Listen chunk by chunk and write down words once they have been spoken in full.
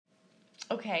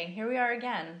Okay, here we are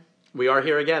again. We are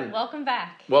here again. Welcome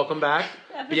back. Welcome back.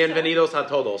 Bienvenidos a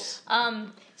todos.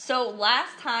 So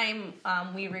last time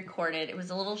we recorded, it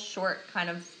was a little short kind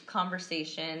of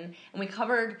conversation, and we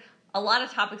covered a lot of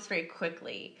topics very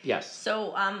quickly. Yes.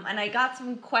 So, and I got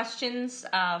some questions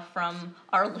from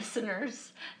our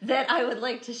listeners that I would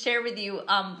like to share with you.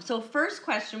 So first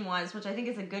question was, which I think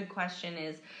is a good question,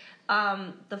 is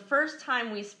the first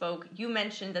time we spoke, you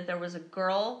mentioned that there was a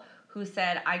girl who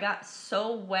said, I got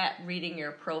so wet reading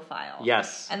your profile.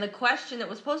 Yes. And the question that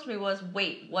was posed to me was,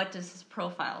 wait, what does his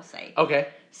profile say? Okay.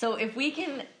 So if we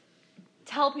can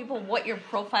tell people what your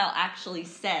profile actually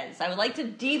says, I would like to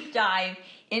deep dive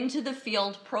into the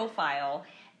field profile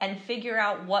and figure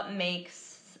out what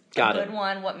makes a good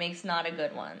one, what makes not a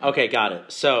good one. Okay, got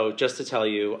it. So just to tell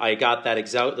you, I got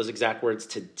those exact words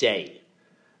today.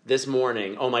 This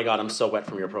morning. Oh my God, I'm so wet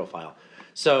from your profile.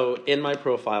 So in my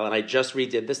profile, and I just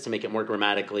redid this to make it more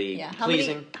grammatically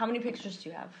pleasing. How many pictures do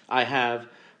you have? I have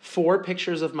 4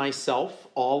 pictures of myself.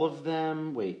 All of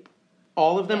them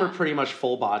are pretty much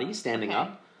full body, standing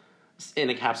up. In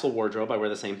a capsule wardrobe. I wear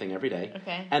the same thing every day.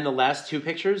 Okay. And the last 2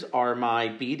 pictures are my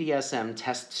BDSM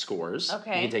test scores.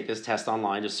 Okay. You can take this test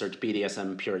online. Just search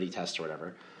BDSM purity test or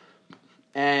whatever.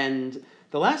 And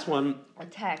the last one... A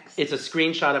text. It's a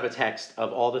screenshot of a text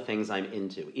of all the things I'm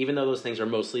into. Even though those things are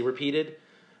mostly repeated,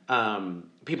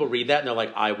 people read that and they're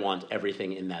like, I want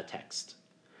everything in that text.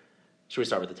 Should we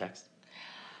start with the text?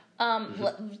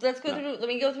 Let's go through. Let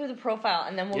me go through the profile,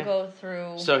 and then we'll go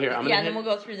through. So here, and then we'll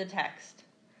go through the text.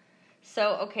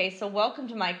 So welcome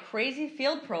to my crazy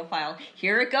field profile.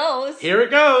 Here it goes. Here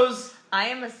it goes. I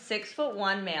am a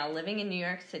 6'1" male living in New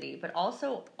York City, but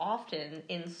also often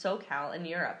in SoCal and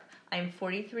Europe. I am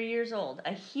 43 years old,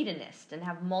 a hedonist, and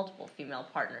have multiple female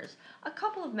partners. A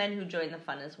couple of men who join the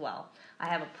fun as well. I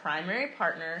have a primary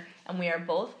partner, and we are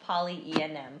both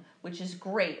poly-ENM, which is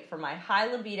great for my high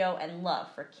libido and love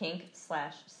for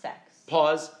kink/sex.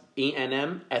 Pause.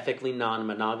 ENM, ethically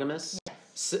non-monogamous.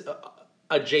 Yes.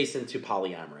 Adjacent to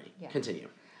polyamory. Yeah. Continue.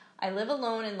 I live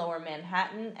alone in Lower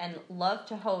Manhattan and love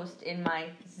to host in my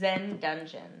Zen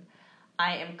dungeon.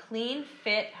 I am clean,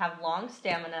 fit, have long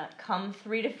stamina, come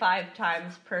 3 to 5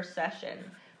 times per session,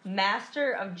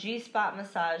 master of G-spot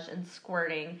massage and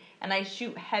squirting, and I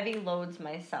shoot heavy loads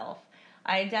myself.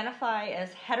 I identify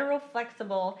as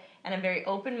hetero-flexible and am very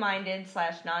open-minded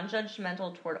 /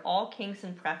 non-judgmental toward all kinks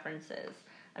and preferences.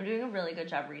 I'm doing a really good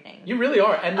job reading. You really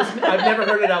are. And I've never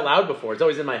heard it out loud before. It's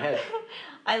always in my head.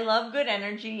 I love good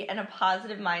energy and a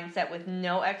positive mindset with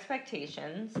no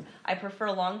expectations. I prefer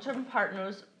long-term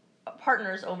partners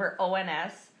over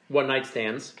ONS. One-night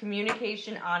stands.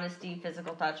 Communication, honesty,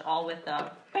 physical touch, all with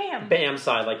the bam. Bam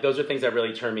side. Like, those are things that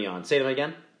really turn me on. Say them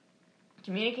again.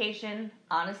 Communication,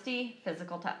 honesty,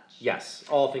 physical touch. Yes.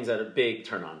 All things that are big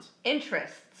turn-ons.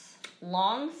 Interests.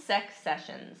 Long sex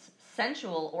sessions.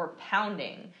 Sensual or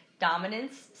pounding,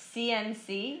 dominance,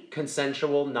 CNC.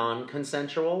 Consensual,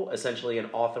 non-consensual, essentially an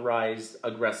authorized,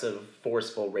 aggressive,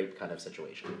 forceful rape kind of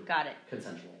situation. Got it.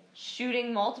 Consensual.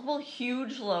 Shooting multiple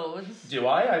huge loads. Do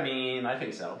I? I mean, I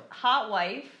think so. Hot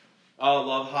wife. Oh,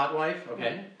 love hot wife?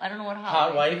 Okay. I don't know what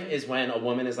hot wife is. When a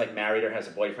woman is like married or has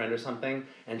a boyfriend or something,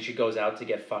 and she goes out to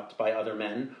get fucked by other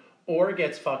men, or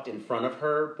gets fucked in front of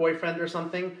her boyfriend or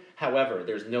something. However,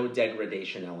 there's no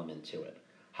degradation element to it.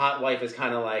 Hot wife is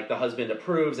kind of like the husband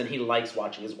approves and he likes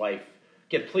watching his wife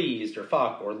get pleased or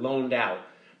fuck or loaned out.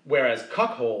 Whereas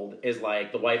cuckold is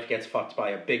like the wife gets fucked by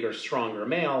a bigger, stronger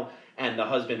male and the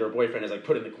husband or boyfriend is like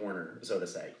put in the corner, so to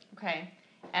say. Okay.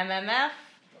 MMF,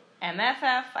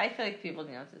 MFF, I feel like people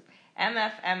know this.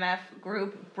 MF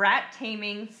group, brat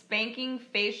taming, spanking,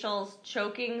 facials,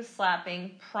 choking,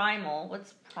 slapping, primal.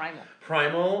 What's primal?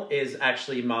 Primal is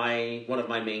actually one of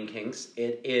my main kinks.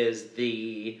 It is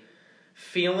the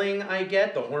feeling I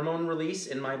get, the hormone release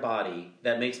in my body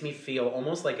that makes me feel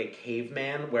almost like a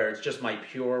caveman, where it's just my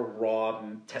pure, raw,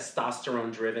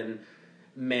 testosterone-driven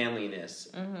manliness.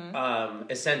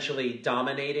 Mm-hmm. Essentially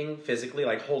dominating physically,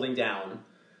 like holding down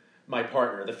my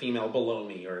partner, the female below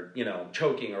me, or,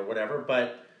 choking or whatever,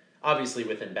 but obviously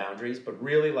within boundaries, but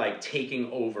really like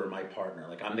taking over my partner.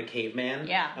 Like I'm the caveman.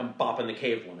 Yeah. I'm bopping the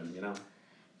cave woman,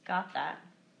 Got that.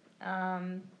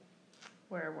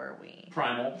 Where were we?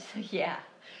 Primal. Yeah.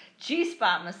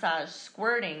 G-spot massage,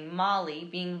 squirting, molly,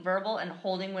 being verbal and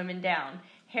holding women down,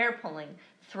 hair pulling,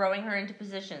 throwing her into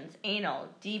positions, anal,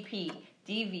 DP,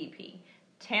 DVP,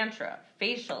 tantra,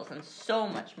 facials, and so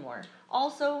much more.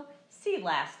 Also, see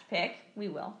last pic. We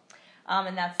will.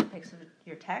 And that's the pics of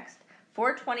your text.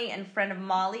 420 and friend of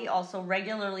Molly, also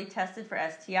regularly tested for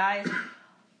STIs.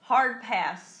 Hard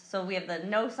pass. So we have the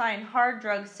no sign, hard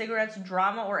drugs, cigarettes,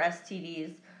 drama, or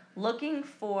STDs. Looking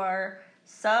for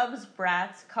subs,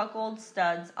 brats, cuckold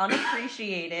studs,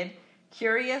 unappreciated,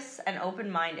 curious, and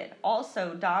open-minded.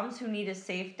 Also, doms who need a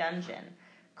safe dungeon.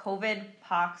 COVID,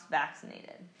 pox,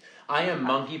 vaccinated. I am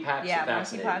monkeypox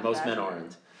vaccinated. Monkeypox Most vaccinated. men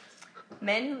aren't.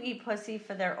 Men who eat pussy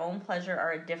for their own pleasure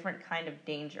are a different kind of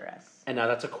dangerous. And now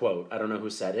that's a quote. I don't know who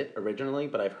said it originally,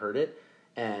 but I've heard it.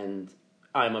 And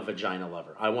I'm a vagina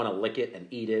lover. I want to lick it and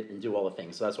eat it and do all the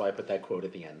things. So that's why I put that quote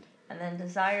at the end. And then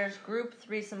desires, group,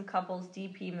 threesome, couples,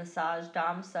 DP, massage,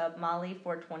 dom, sub, molly,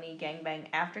 420, gangbang,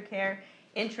 aftercare.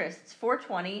 Interests,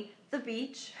 420, the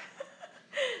beach.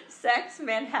 Sex,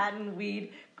 Manhattan,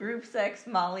 weed, group sex,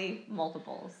 molly,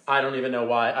 multiples. I don't even know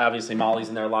why. Obviously, Molly's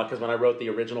in there a lot because when I wrote the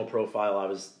original profile, I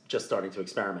was just starting to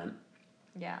experiment.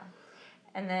 Yeah.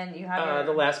 And then you have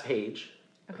the last page.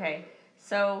 Okay.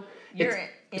 So you're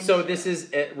So this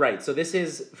is, right, so this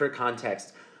is, for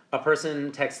context, a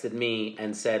person texted me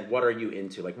and said, what are you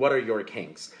into? Like, what are your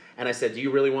kinks? And I said, do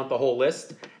you really want the whole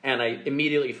list? And I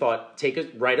immediately thought,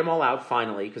 write them all out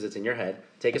finally, because it's in your head.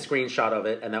 Take a screenshot of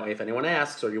it, and that way if anyone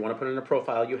asks or you want to put it in a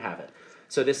profile, you have it.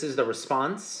 So this is the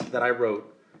response that I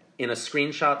wrote in a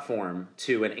screenshot form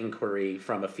to an inquiry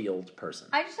from a field person.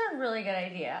 I just had a really good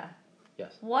idea.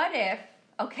 Yes. What if,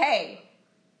 okay,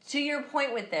 to your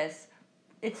point with this,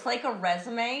 it's like a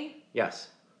resume. Yes.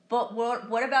 But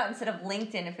what about instead of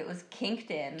LinkedIn if it was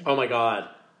KinkedIn? Oh my God.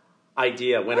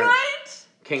 Idea, winner. Right?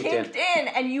 Kinked in,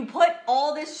 and you put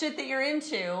all this shit that you're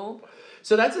into.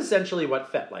 So that's essentially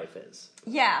what FetLife is.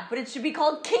 Yeah, but it should be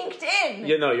called Kinked in.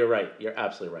 No, you're right. You're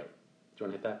absolutely right. Do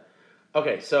you want to hit that?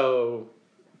 Okay, so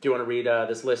do you want to read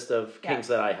this list of kinks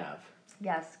that I have?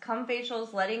 Yes. Cum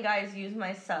facials, letting guys use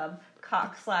my sub,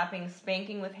 cock slapping,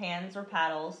 spanking with hands or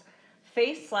paddles,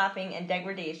 face slapping and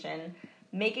degradation,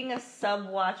 making a sub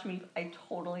watch me. I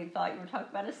totally thought you were talking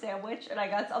about a sandwich, and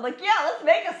I'm like, yeah, let's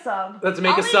make a sub. Let's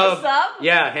make a sub.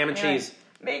 Yeah, ham and cheese.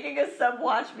 Making a sub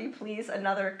watch me, please.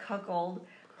 Another cuckold.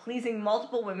 Pleasing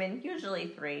multiple women, usually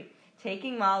 3.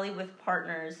 Taking Molly with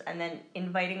partners, and then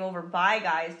inviting over bi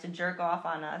guys to jerk off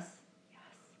on us.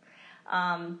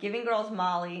 Yes. Giving girls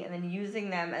Molly, and then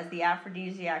using them as the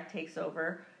aphrodisiac takes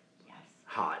over. Yes.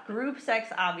 Hot. Group sex,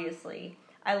 obviously.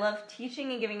 I love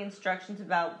teaching and giving instructions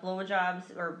about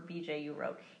blowjobs, or BJ you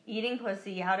wrote, eating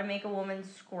pussy, how to make a woman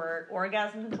squirt,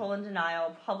 orgasm control and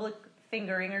denial, public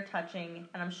fingering or touching,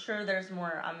 and I'm sure there's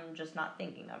more I'm just not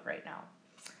thinking of right now.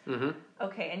 Mm-hmm.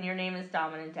 Okay, and your name is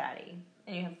Dominant Daddy.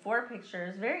 And you have 4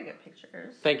 pictures, very good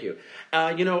pictures. Thank you.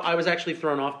 I was actually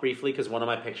thrown off briefly because one of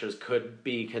my pictures could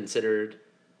be considered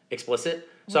explicit.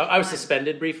 So I was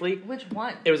suspended briefly. Which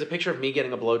one? It was a picture of me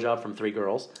getting a blowjob from 3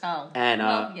 girls. Oh. And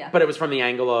but it was from the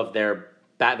angle of the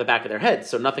back of their heads,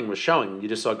 so nothing was showing. You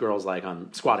just saw girls like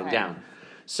squatting down.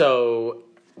 So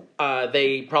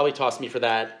they probably tossed me for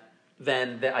that.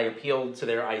 Then I appealed to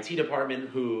their IT department,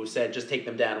 who said, just take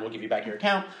them down and we'll give you back your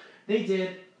account. They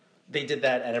did. They did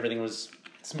that, and everything was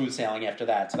smooth sailing after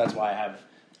that. So that's why I have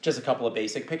just a couple of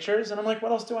basic pictures. And I'm like,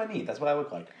 what else do I need? That's what I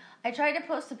look like. I tried to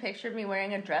post a picture of me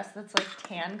wearing a dress that's like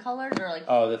tan colored or like...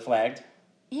 Oh, that's flagged?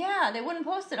 Yeah, they wouldn't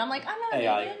post it. I'm like, I'm not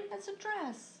naked. That's a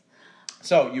dress.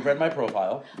 So, you've read my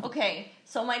profile. Okay,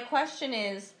 so my question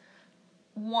is,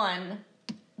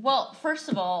 first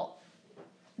of all,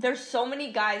 there's so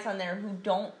many guys on there who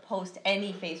don't post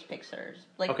any face pictures.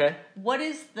 Like, okay. What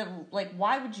is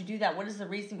why would you do that? What is the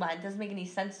reason behind it? It doesn't make any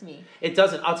sense to me. It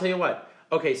doesn't. I'll tell you what.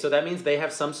 Okay, so that means they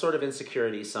have some sort of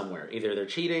insecurity somewhere. Either they're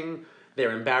cheating,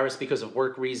 they're embarrassed because of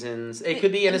work reasons. It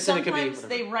could be innocent, it could be... Sometimes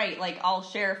they write, I'll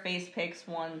share face pics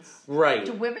once. Right.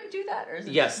 Do women do that? Or is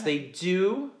it yes, they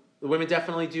do. The women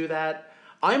definitely do that.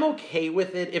 I'm okay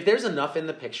with it. If there's enough in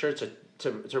the picture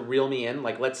to reel me in,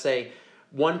 like let's say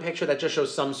one picture that just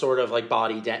shows some sort of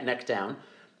body, neck down,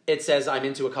 it says I'm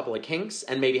into a couple of kinks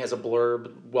and maybe has a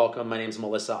blurb, welcome, my name's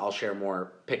Melissa, I'll share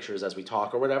more pictures as we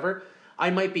talk or whatever, I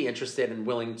might be interested and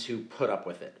willing to put up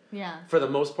with it. Yeah. For the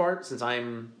most part, since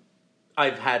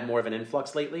I've had more of an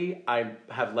influx lately, I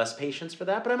have less patience for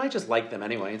that, but I might just like them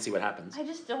anyway and see what happens. I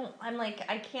just don't,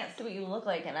 I can't see what you look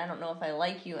like and I don't know if I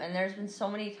like you, and there's been so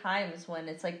many times when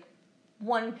it's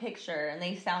one picture and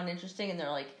they sound interesting and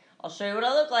they're like, I'll show you what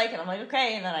I look like, and I'm like,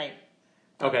 okay, and then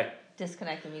I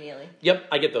disconnect immediately. Yep,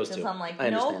 I get those too. Because I'm like, I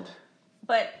understand. Nope.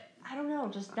 But I don't know,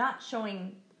 just not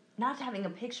having a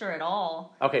picture at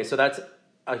all. Okay, so that's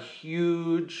a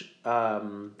huge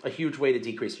way to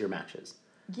decrease your matches.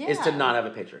 Yeah. Is to not have a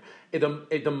picture.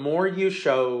 The more you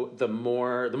show, the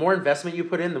more investment you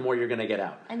put in, the more you're going to get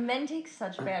out. And men take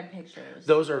such bad pictures.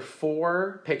 Those are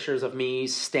 4 pictures of me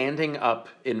standing up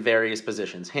in various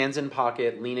positions, hands in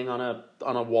pocket, leaning on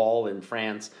a wall in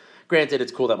France. Granted,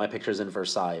 it's cool that my picture's in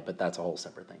Versailles, but that's a whole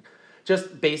separate thing.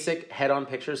 just basic head-on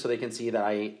pictures so they can see that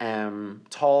I am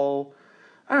tall,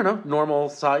 I don't know, normal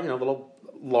size, a little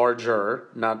larger,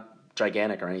 not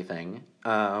gigantic or anything.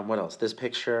 What else? This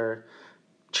picture,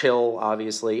 chill,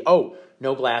 obviously. Oh,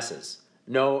 no glasses.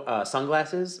 No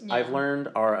sunglasses, I've learned,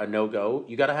 are a no-go.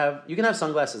 You can have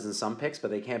sunglasses in some pics, but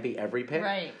they can't be every pic.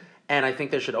 Right. And I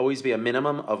think there should always be a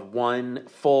minimum of one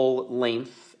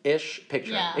full-length-ish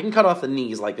picture. Yeah. It can cut off the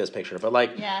knees like this picture,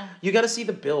 but you got to see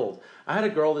the build. I had a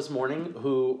girl this morning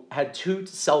who had 2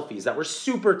 selfies that were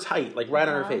super tight, like right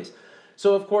on her face.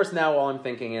 So, of course, now all I'm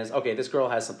thinking is, okay, this girl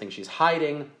has something she's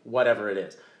hiding, whatever it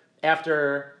is.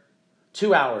 After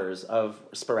 2 hours of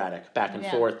sporadic back and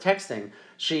forth texting,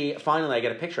 I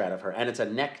get a picture out of her, and it's a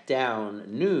neck down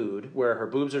nude where her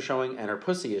boobs are showing and her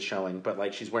pussy is showing, but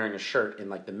like she's wearing a shirt in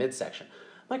like the midsection.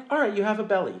 I'm like, all right, you have a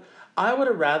belly. I would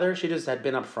have rather she just had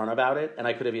been upfront about it, and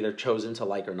I could have either chosen to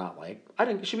like or not like.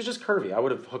 She was just curvy. I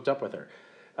would have hooked up with her.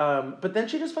 But then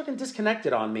she just fucking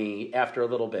disconnected on me after a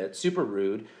little bit, super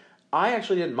rude. I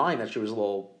actually didn't mind that she was a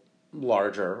little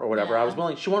larger or whatever. I was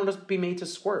willing. She wanted to be made to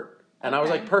squirt. And I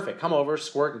was like, perfect, come over,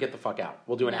 squirt, and get the fuck out.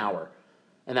 We'll do an hour.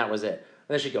 And that was it.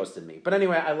 And then she ghosted me. But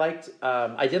anyway,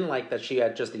 I didn't like that she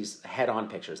had just these head-on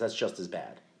pictures. That's just as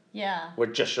bad. Yeah. Where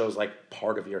it just shows, like,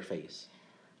 part of your face.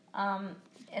 And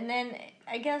then,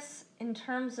 I guess, in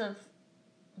terms of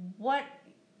what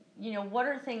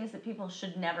are things that people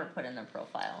should never put in their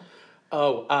profile?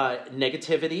 Oh,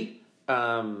 negativity,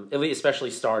 at least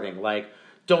especially starting. Like,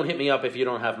 don't hit me up if you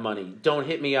don't have money. Don't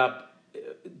hit me up.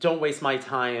 Don't waste my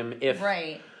time if...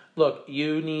 Right. Look,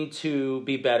 you need to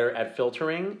be better at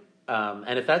filtering.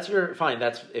 And if that's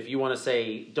if you want to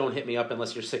say, don't hit me up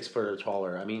unless you're 6 foot or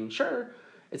taller. I mean, sure,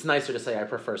 it's nicer to say I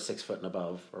prefer 6 foot and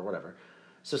above or whatever.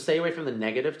 So stay away from the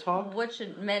negative talk. What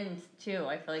should men too?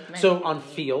 I feel like men. So on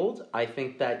field, I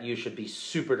think that you should be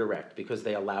super direct because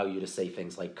they allow you to say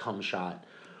things like cum shot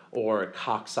or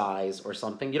cock size or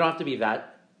something. You don't have to be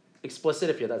that explicit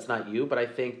if that's not you, but I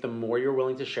think the more you're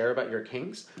willing to share about your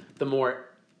kinks, the more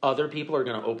other people are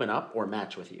going to open up or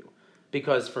match with you.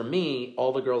 Because for me,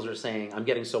 all the girls are saying, I'm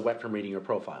getting so wet from reading your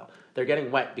profile. They're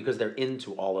getting wet because they're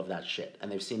into all of that shit.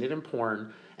 And they've seen it in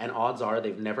porn, and odds are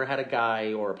they've never had a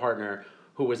guy or a partner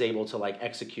who was able to, like,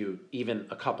 execute even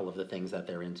a couple of the things that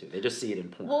they're into. They just see it in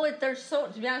porn. Well, to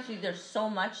be honest with you, there's so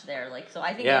much there. Like, so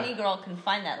I think any girl can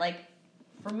find that. Like,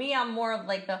 for me, I'm more of,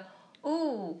 like,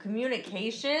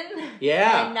 communication.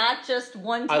 Yeah. And not just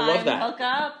one-time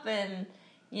hookup and,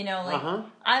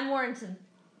 I'm more into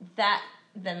that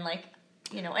than, like,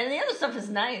 and the other stuff is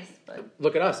nice, but...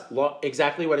 Look at us.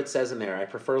 Exactly what it says in there. I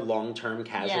prefer long-term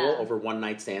casual over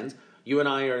one-night stands. You and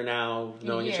I are now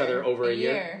knowing each other over a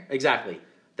year. Exactly.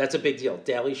 That's a big deal.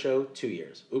 Daily Show, 2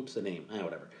 years. Oops, the name.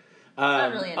 Whatever.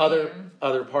 Not really a name.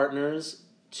 Other partners,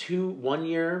 1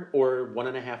 year or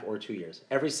 1.5 or 2 years.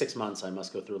 Every 6 months I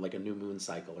must go through like a new moon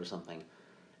cycle or something.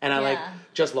 And I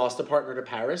just lost a partner to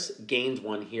Paris, gained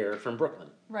one here from Brooklyn.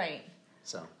 Right.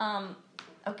 So.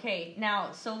 Okay,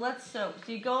 now, so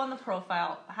you go on the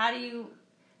profile. How do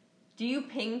you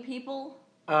ping people?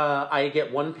 I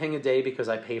get 1 ping a day because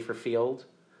I pay for field.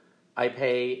 I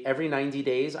pay every 90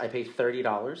 days. I pay $30,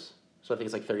 so I think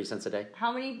it's like 30 cents a day.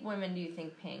 How many women do you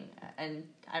think ping? And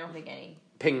I don't think any.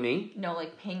 Ping me? No,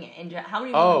 like ping. How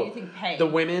many women do you think pay? The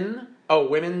women.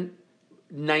 Women.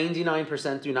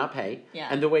 99% do not pay. Yeah.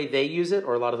 And the way they use it,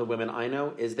 or a lot of the women I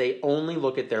know, is they only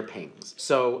look at their pings.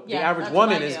 So the average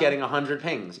woman is getting 100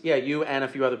 pings. Yeah, you and a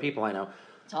few other people I know.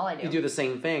 That's all I do. You do the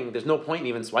same thing. There's no point in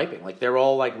even swiping. Like, they're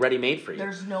all, like, ready-made for you.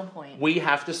 There's no point. We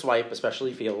have to swipe,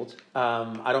 especially field.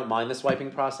 I don't mind the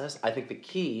swiping process. I think the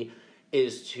key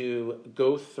is to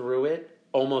go through it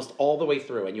almost all the way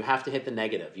through, and you have to hit the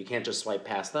negative. You can't just swipe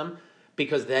past them,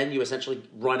 because then you essentially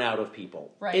run out of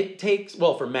people. Right. It takes,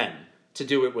 for men, to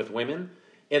do it with women,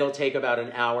 it'll take about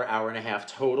an hour, hour and a half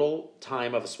total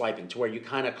time of swiping to where you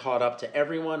kind of caught up to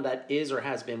everyone that is or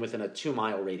has been within a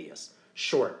 2-mile radius.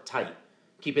 Short, tight.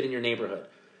 Keep it in your neighborhood.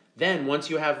 Then once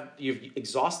you've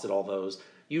exhausted all those,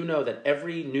 you know that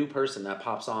every new person that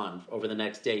pops on over the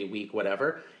next day, week,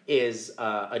 whatever, is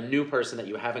a new person that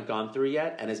you haven't gone through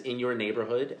yet and is in your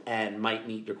neighborhood and might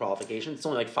meet your qualifications. It's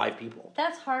only like 5 people.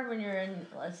 That's hard when you're in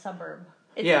a suburb.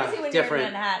 It's easy when different. You're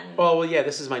in Manhattan. Well, yeah,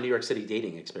 this is my New York City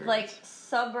dating experience. Like,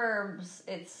 suburbs,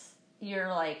 you're,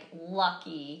 like,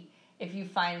 lucky if you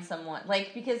find someone.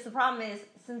 Like, because the problem is,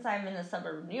 since I'm in the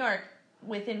suburb of New York,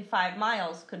 within 5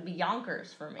 miles could be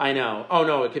Yonkers for me. I know. Oh,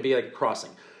 no, it could be like a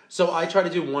crossing. So I try to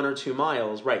do 1 or 2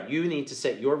 miles. Right, you need to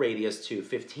set your radius to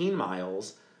 15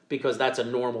 miles because that's a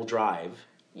normal drive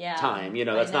time.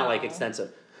 That's not like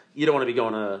extensive. You don't want to be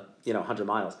going 100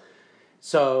 miles.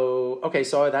 So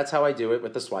that's how I do it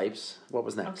with the swipes. What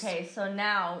was next? Okay, so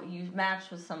now you've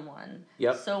matched with someone.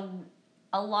 Yep. So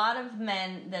a lot of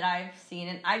men that I've seen,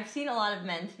 and I've seen a lot of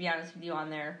men, to be honest with you,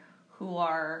 on there who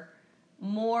are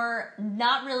more,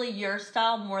 not really your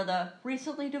style, more the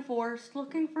recently divorced,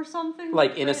 looking for something.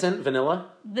 Like innocent,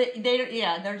 vanilla?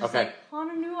 They're just like,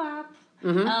 on a new app.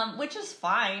 Mm-hmm. Which is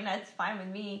fine. That's fine with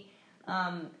me.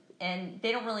 And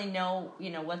they don't really know,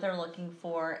 what they're looking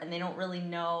for, and they don't really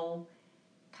know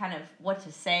kind of what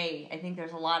to say. I think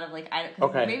there's a lot of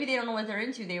maybe they don't know what they're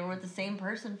into. They were with the same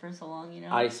person for so long,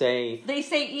 they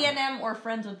say E&M or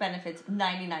friends with benefits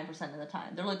 99% of the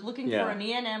time. They're like looking for an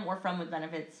E&M or friend with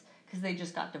benefits because they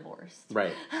just got divorced.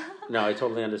 Right. No, I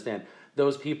totally understand.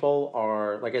 Those people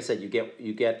are, like I said, you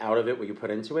get out of it what you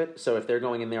put into it. So if they're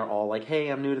going in there all like, hey,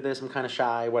 I'm new to this, I'm kind of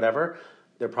shy, whatever,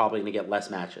 they're probably going to get less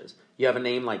matches. You have a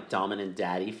name like Dominant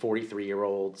Daddy,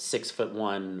 43-year-old,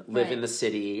 6'1", live in the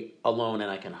city, alone, and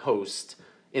I can host,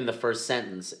 in the first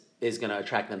sentence is going to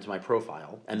attract them to my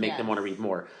profile and make them want to read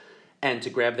more. And to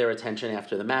grab their attention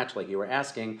after the match, like you were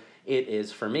asking, it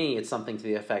is, for me, it's something to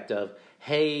the effect of,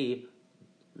 hey,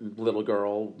 little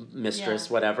girl, mistress,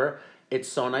 whatever, it's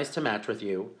so nice to match with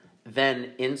you.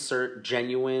 Then insert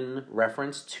genuine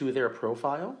reference to their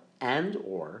profile and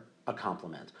or a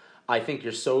compliment. I think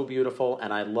you're so beautiful,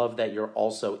 and I love that you're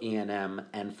also E&M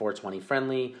and 420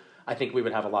 friendly. I think we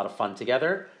would have a lot of fun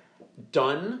together.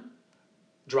 Done.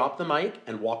 Drop the mic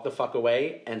and walk the fuck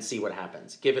away and see what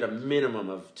happens. Give it a minimum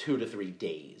of 2 to 3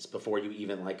 days before you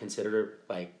even consider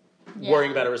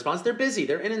worrying about a response. They're busy.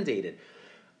 They're inundated.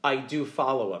 I do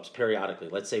follow-ups periodically.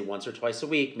 Let's say once or twice a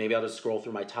week. Maybe I'll just scroll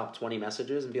through my top 20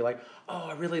 messages and be like, oh,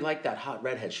 I really like that hot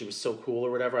redhead. She was so cool or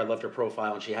whatever. I loved her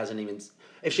profile, and she hasn't even...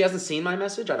 If she hasn't seen my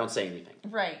message, I don't say anything.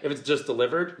 Right. If it's just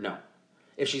delivered, no.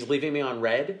 If she's leaving me on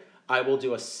red, I will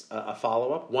do a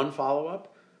follow-up, one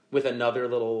follow-up, with another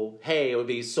little, hey, it would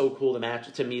be so cool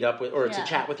to meet up with, or to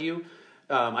chat with you.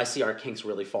 I see our kinks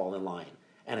really fall in line.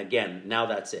 And again, now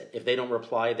that's it. If they don't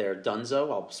reply, they're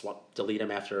donezo. I'll delete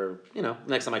them after,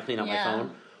 next time I clean out my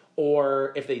phone.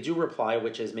 Or if they do reply,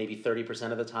 which is maybe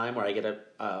 30% of the time where I get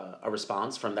a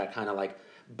response from that kind of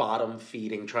bottom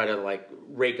feeding, try to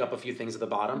rake up a few things at the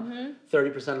bottom.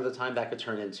 30% of the time that could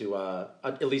turn into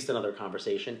at least another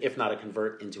conversation, if not a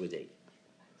convert into a date.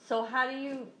 So how do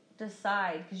you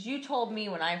decide? Because you told me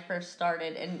when I first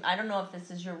started, and I don't know if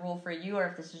this is your rule for you or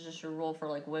if this is just your rule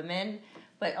for women,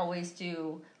 but always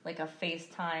do a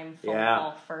FaceTime phone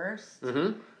call first,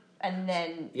 and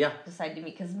then decide to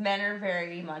meet. Because men are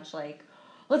very much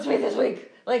let's meet this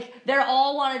week. They're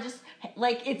all want to just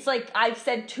it's I've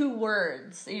said 2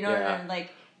 words, what I mean?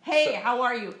 Hey, how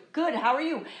are you? Good. How are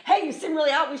you? Hey, you seem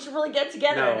really out. We should really get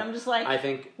together. No, and I'm just I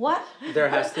think what? There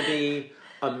has to be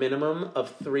a minimum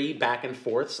of 3 back and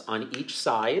forths on each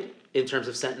side in terms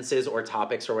of sentences or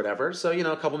topics or whatever. So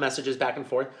a couple messages back and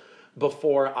forth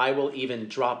before I will even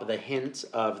drop the hint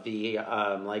of the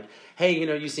hey,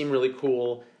 you seem really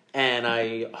cool, and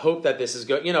I hope that this is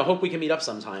good. Hope we can meet up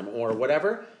sometime or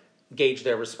whatever. Gauge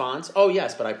their response. Oh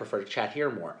yes, but I prefer to chat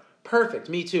here more. Perfect.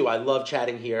 Me too. I love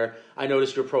chatting here. I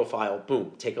noticed your profile.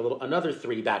 Boom. Take another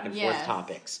 3 back and forth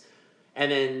topics. And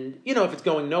then, if it's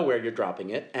going nowhere, you're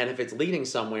dropping it. And if it's leading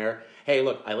somewhere, hey,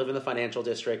 look, I live in the financial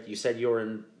district. You said you're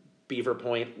in Beaver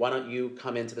Point. Why don't you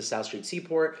come into the South Street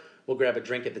Seaport? We'll grab a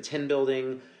drink at the Tin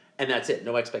Building. And that's it.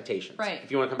 No expectations. Right.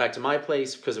 If you want to come back to my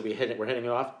place because we're hitting it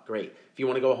off, great. If you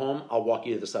want to go home, I'll walk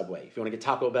you to the Subway. If you want to get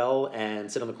Taco Bell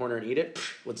and sit on the corner and eat it,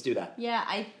 let's do that.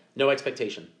 Yeah, no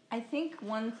expectation. I think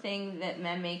one thing that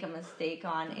men make a mistake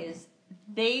on is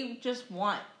they just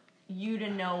want you to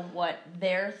know what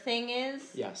their thing is.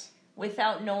 Yes.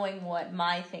 Without knowing what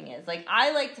my thing is.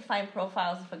 I like to find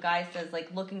profiles if a guy says,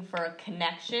 looking for a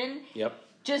connection. Yep.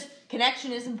 Just,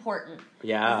 connection is important.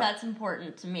 Yeah. Because that's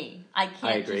important to me. I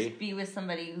can't just be with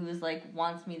somebody who's,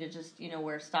 wants me to just,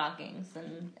 wear stockings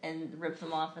and rip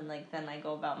them off and, then I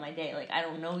go about my day. I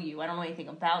don't know you. I don't know anything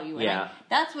about you. And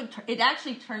that's what, it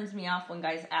actually turns me off when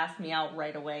guys ask me out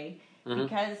right away. Mm-hmm.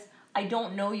 Because I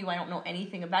don't know you. I don't know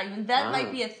anything about you. And that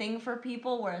might be a thing for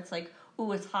people where it's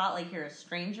ooh, it's hot, you're a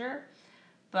stranger.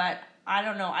 But I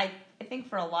don't know. I think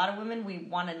for a lot of women, we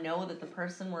want to know that the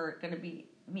person we're going to be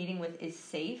meeting with is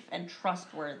safe and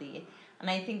trustworthy. And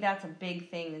I think that's a big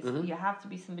thing is you have to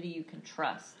be somebody you can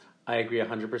trust. I agree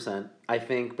 100%. I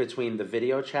think between the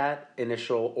video chat,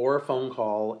 initial or phone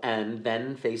call, and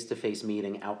then face-to-face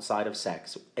meeting outside of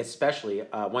sex, especially,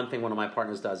 one thing one of my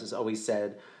partners does is always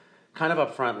said, kind of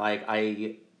up front,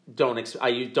 I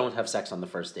don't have sex on the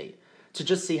first date, to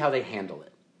just see how they handle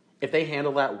it. if they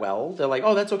handle that well, they're like,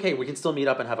 oh, that's okay. We can still meet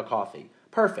up and have a coffee.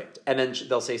 Perfect. And then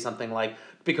they'll say something like,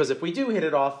 because if we do hit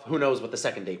it off, who knows what the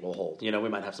second date will hold. We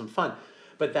might have some fun.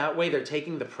 But that way they're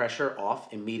taking the pressure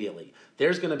off immediately.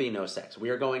 There's going to be no sex. We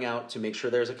are going out to make sure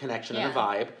there's a connection and a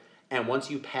vibe. And once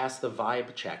you pass the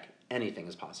vibe check, anything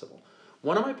is possible.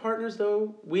 One of my partners,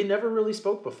 though, we never really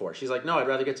spoke before. She's like, no, I'd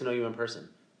rather get to know you in person.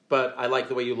 But I like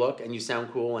the way you look and you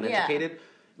sound cool and educated.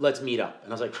 Let's meet up.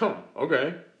 And I was like, oh,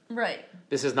 okay. Right.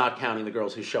 This is not counting the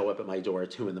girls who show up at my door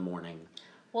at 2 a.m.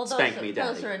 Well, Spank me,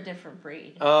 daddy. Those are a different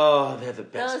breed. Oh, they're the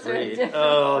best breed. Breed.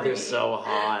 They're so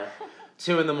hot.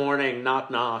 2 a.m,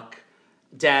 knock, knock.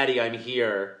 Daddy, I'm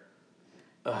here.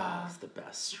 Oh, it's the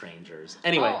best. Strangers.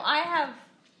 Anyway. Oh, I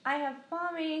have,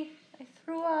 Mommy, I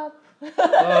threw up.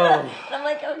 Oh. And I'm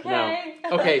like, okay.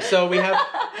 No. Okay,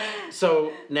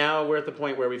 so now we're at the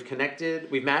point where we've connected,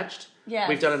 we've matched. Yes.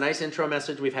 We've done a nice intro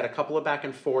message. We've had a couple of back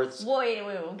and forths. Wait,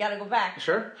 we gotta go back.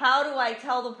 Sure. How do I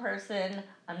tell the person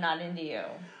I'm not into you?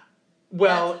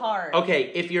 Well, that's hard.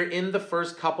 Okay, if you're in the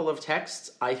first couple of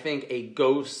texts, I think a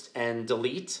ghost and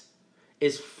delete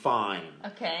is fine.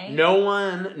 Okay. No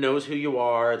one knows who you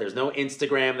are. There's no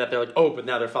Instagram that they're like, oh, but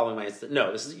now they're following my Insta.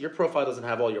 No, your profile doesn't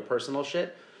have all your personal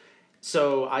shit.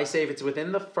 So I say if it's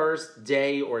within the first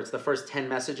day or it's the first 10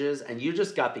 messages and you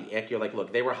just got the ick, you're like,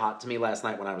 look, they were hot to me last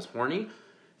night when I was horny.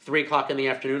 3 o'clock in the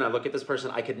afternoon, I look at this person,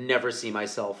 I could never see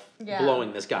myself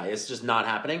blowing this guy. It's just not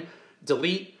happening.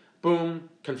 Delete, boom,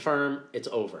 confirm, it's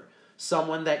over.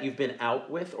 Someone that you've been out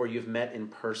with or you've met in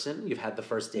person, you've had the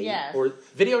first date, or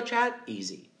video chat,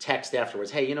 easy. Text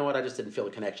afterwards, hey, you know what, I just didn't feel the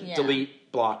connection. Yeah.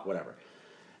 Delete, block, whatever.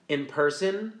 In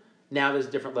person, now there's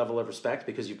a different level of respect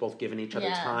because you've both given each other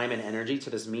time and energy to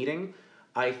this meeting.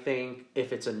 I think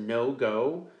if it's a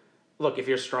no-go, look, if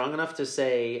you're strong enough to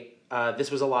say,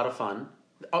 this was a lot of fun,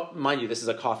 mind you, this is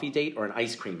a coffee date or an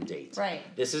ice cream date. Right.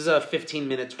 This is a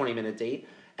 15-minute, 20-minute date.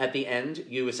 At the end,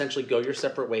 you essentially go your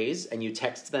separate ways and you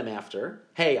text them after,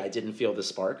 hey, I didn't feel the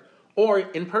spark. Or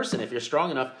in person, if you're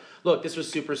strong enough, look, this was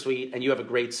super sweet and you have a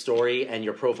great story and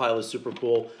your profile is super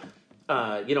cool.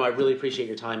 I really appreciate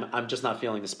your time. I'm just not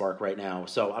feeling the spark right now.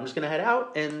 So I'm just going to head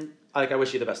out and I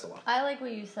wish you the best of luck. I like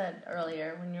what you said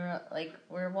earlier when you were like,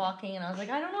 we're walking and I was like,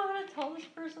 I don't know how to tell this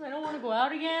person. I don't want to go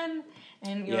out again.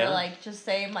 And you were like, just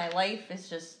say my life is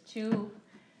just too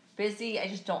busy. I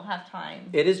just don't have time.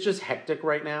 It is just hectic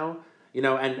right now.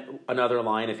 And another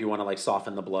line, if you want to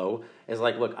soften the blow, is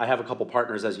like, look, I have a couple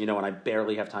partners, as you know, and I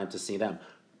barely have time to see them.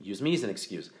 Use me as an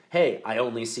excuse. Hey, I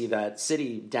only see that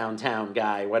city downtown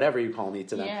guy, whatever you call me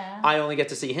to them. Yeah. I only get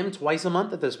to see him twice a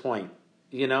month at this point,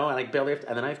 and I barely have to,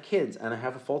 and then I have kids, and I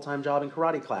have a full-time job in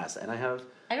karate class, and I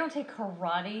don't take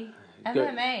karate. Good.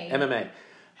 MMA.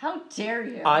 How dare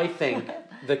you? I think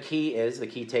the key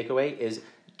takeaway is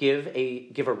give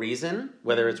a reason,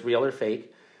 whether it's real or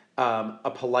fake,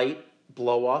 a polite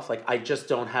blow off, like, I just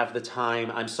don't have the time,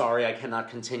 I'm sorry, I cannot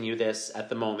continue this at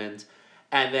the moment.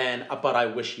 And then, but I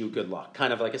wish you good luck,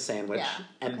 kind of like a sandwich. Yeah,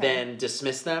 and then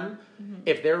dismiss them. Mm-hmm.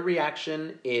 If their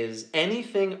reaction is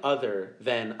anything other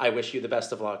than, I wish you the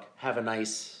best of luck, have a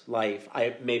nice life,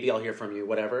 maybe I'll hear from you,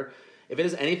 whatever. If it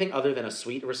is anything other than a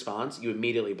sweet response, you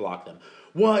immediately block them.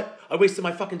 What? I wasted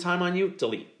my fucking time on you?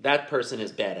 Delete. That person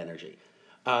is bad energy.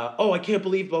 I can't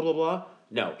believe blah, blah, blah.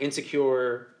 No,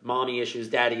 insecure, mommy issues,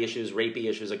 daddy issues, rapey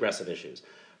issues, aggressive issues.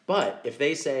 But if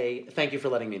they say, thank you for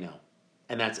letting me know,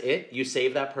 and that's it. You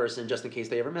save that person just in case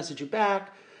they ever message you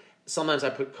back. Sometimes I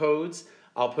put codes.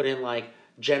 I'll put in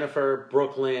Jennifer,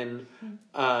 Brooklyn,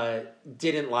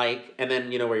 didn't like, and then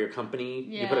where your company,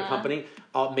 you put a company.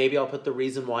 Maybe I'll put the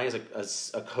reason why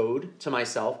as a code to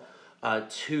myself.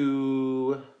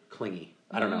 Too clingy.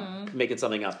 I don't know. Making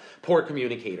something up. Poor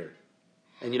communicator.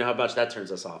 And you know how much that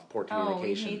turns us off. Poor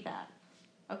communication. Oh, we hate that.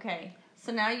 Okay.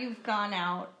 So now you've gone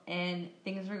out and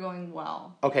things are going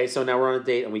well. Okay, so now we're on a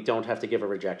date and we don't have to give a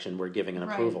rejection. We're giving an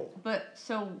approval. But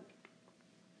so,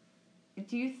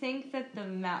 do you think that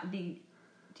the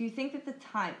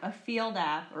time, a field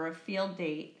app or a field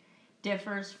date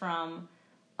differs from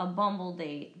a Bumble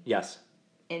date? Yes.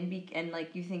 And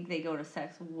you think they go to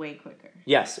sex way quicker?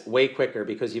 Yes, way quicker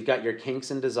because you've got your kinks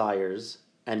and desires.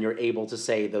 And you're able to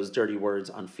say those dirty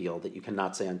words on field that you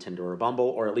cannot say on Tinder or Bumble,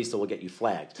 or at least it will get you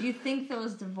flagged. Do you think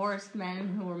those divorced men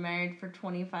who were married for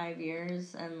 25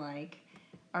 years and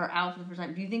are out for the first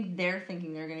time, do you think they're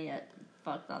thinking they're going to get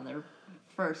fucked on their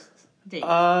first date?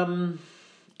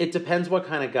 It depends what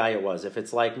kind of guy it was. If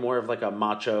it's more of a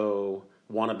macho,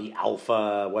 wannabe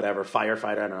alpha, whatever, firefighter,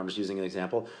 I don't know, I'm just using an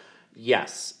example.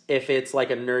 Yes. If it's a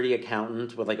nerdy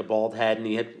accountant with a bald head and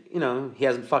he had, he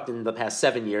hasn't fucked in the past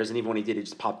 7 years and even when he did, he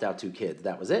just popped out 2 kids.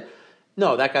 That was it.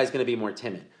 No, that guy's going to be more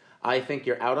timid. I think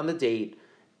you're out on the date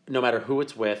no matter who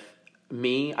it's with,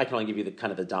 me, I can only give you the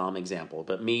kind of the dom example,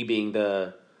 but me being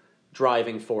the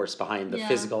driving force behind the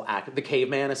physical act, the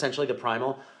caveman, essentially, the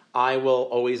primal, I will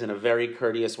always, in a very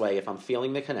courteous way, if I'm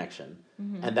feeling the connection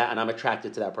and I'm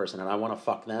attracted to that person and I want to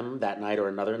fuck them that night or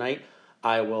another night,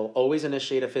 I will always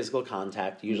initiate a physical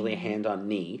contact, usually a hand on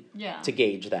knee, to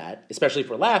gauge that, especially if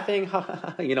we're laughing,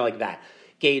 like that.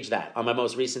 Gauge that. On my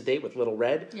most recent date with Little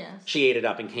Red, she ate it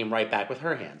up and came right back with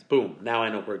her hands. Boom. Now I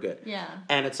know we're good. Yeah.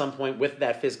 And at some point with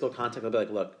that physical contact, I'll be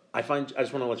like, look, I just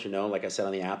want to let you know, like I said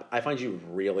on the app, I find you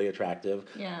really attractive.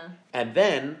 Yeah. And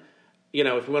then,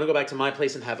 if we want to go back to my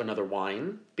place and have another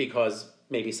wine, because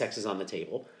maybe sex is on the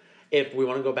table, if we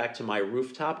want to go back to my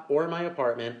rooftop or my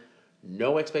apartment,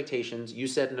 no expectations. You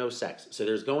said no sex. So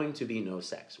there's going to be no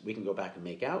sex. We can go back and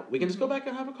make out. We can just go back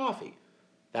and have a coffee.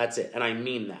 That's it. And I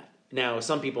mean that. Now,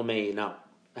 some people may not.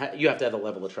 You have to have a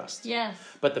level of trust. Yes.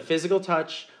 But the physical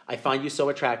touch, I find you so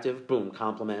attractive. Boom,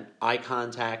 compliment, eye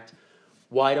contact.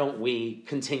 Why don't we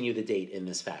continue the date in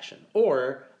this fashion?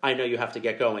 Or, I know you have to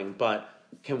get going, but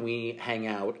can we hang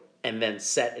out and then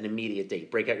set an immediate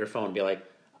date? Break out your phone and be like,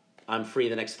 I'm free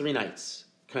the next 3 nights.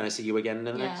 Can I see you again in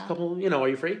the next couple? Are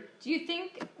you free? Do you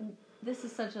think, this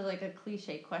is such a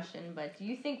cliche question, but do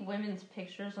you think women's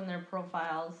pictures on their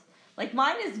profiles, like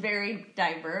mine is very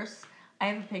diverse. I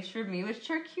have a picture of me with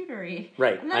charcuterie.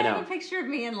 Right, And then I know. have a picture of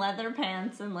me in leather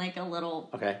pants and a little,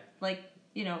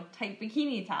 tight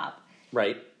bikini top.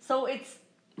 Right. So it's...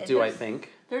 I think?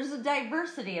 There's a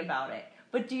diversity about it.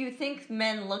 But do you think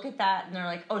men look at that and they're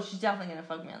like, oh, she's definitely going to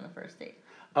fuck me on the first date?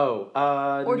 Oh,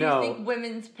 no. Or do you think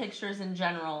women's pictures in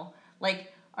general,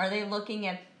 are they looking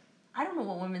at... I don't know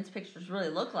what women's pictures really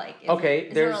look like.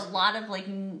 Is there a lot of,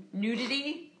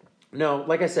 nudity? No,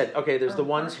 like I said, there's the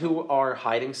ones who are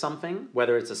hiding something,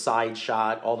 whether it's a side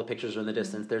shot, all the pictures are in the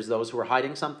distance. There's those who are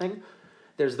hiding something.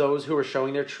 There's those who are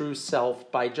showing their true self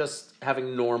by just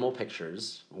having normal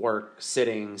pictures, work,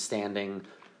 sitting, standing.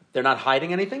 They're not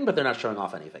hiding anything, but they're not showing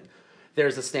off anything.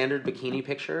 There's a standard bikini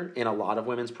picture in a lot of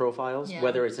women's profiles,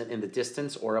 whether it's in the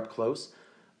distance or up close.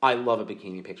 I love a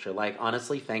bikini picture.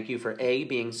 Honestly, thank you for A,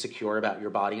 being secure about your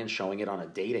body and showing it on a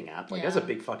dating app. That's a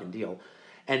big fucking deal.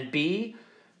 And B,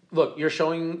 look, you're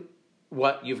showing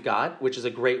what you've got, which is a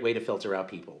great way to filter out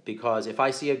people. Because if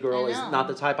I see a girl is not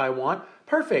the type I want,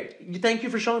 perfect. Thank you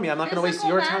for showing me. I'm not going to waste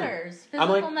your time.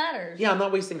 Physical matters. Yeah, I'm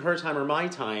not wasting her time or my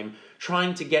time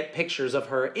trying to get pictures of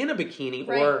her in a bikini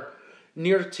or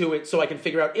near to it so I can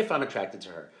figure out if I'm attracted to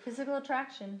her. Physical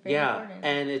attraction, very important.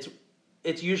 And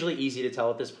it's usually easy to tell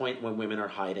at this point when women are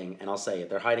hiding, and I'll say it,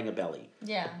 they're hiding a belly.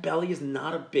 Yeah. A belly is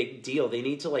not a big deal. They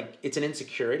need to, it's an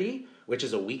insecurity, which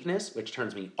is a weakness, which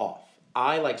turns me off.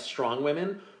 I like strong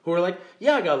women who are like,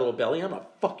 yeah, I got a little belly, I'm gonna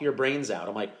fuck your brains out.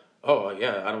 I'm like, oh,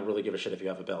 yeah, I don't really give a shit if you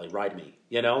have a belly, ride me.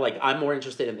 I'm more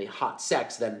interested in the hot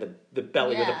sex than the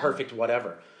belly with a perfect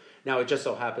whatever. Now, it just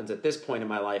so happens at this point in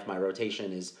my life, my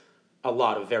rotation is a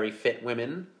lot of very fit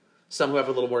women, some who have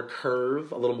a little more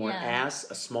curve, a little more ass,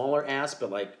 a smaller ass,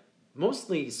 but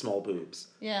mostly small boobs.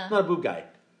 Yeah. I'm not a boob guy,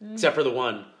 except for the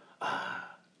one.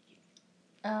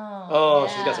 She's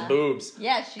got some boobs.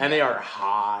 Yeah, and they are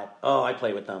hot. Oh, I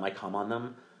play with them. I come on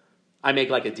them. I make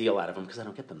a deal out of them because I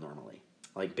don't get them normally,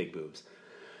 like big boobs.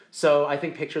 So I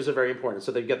think pictures are very important.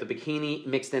 So you've got the bikini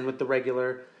mixed in with the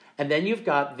regular, and then you've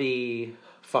got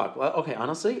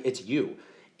honestly, it's you.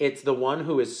 It's the one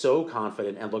who is so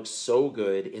confident and looks so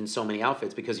good in so many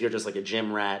outfits because you're just like a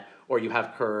gym rat, or you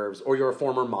have curves, or you're a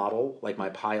former model, like my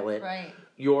pilot. Right.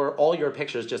 All your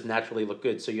pictures just naturally look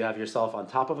good. So you have yourself on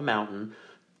top of a mountain,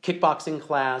 kickboxing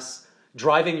class,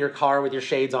 driving your car with your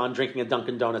shades on, drinking a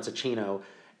Dunkin' Donuts a Chino,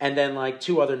 and then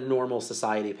 2 other normal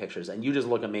society pictures. And you just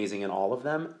look amazing in all of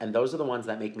them. And those are the ones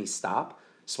that make me stop,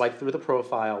 swipe through the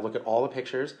profile, look at all the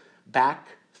pictures, back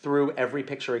through every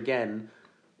picture again,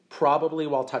 probably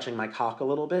while touching my cock a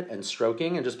little bit and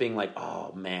stroking and just being like,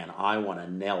 oh man, I want to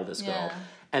nail this girl. Yeah.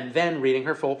 And then reading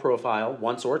her full profile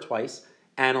once or twice,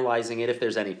 analyzing it if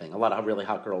there's anything. A lot of really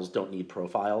hot girls don't need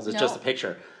profiles. It's just a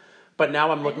picture. But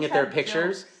now I'm looking at their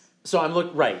pictures. Jokes.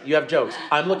 So you have jokes.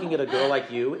 I'm looking at a girl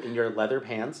like you in your leather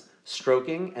pants,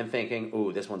 stroking and thinking,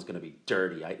 ooh, this one's going to be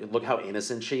dirty. Look how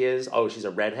innocent she is. Oh, she's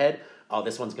a redhead. Oh,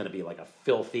 this one's going to be a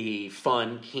filthy,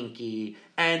 fun, kinky,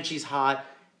 and she's hot.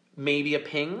 Maybe a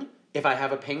ping. If I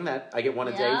have a ping that I get one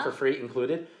a day for free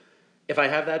included. If I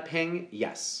have that ping,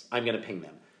 yes, I'm going to ping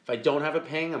them. If I don't have a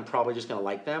ping, I'm probably just going to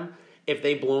like them. If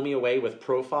they blow me away with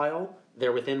profile,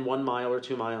 they're within 1 mile or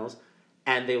 2 miles,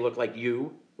 and they look like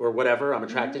you or whatever I'm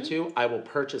attracted to, I will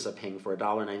purchase a ping for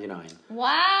 $1.99.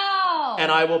 Wow!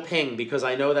 And I will ping because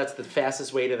I know that's the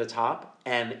fastest way to the top.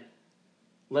 And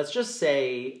let's just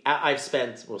say I've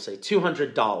spent, we'll say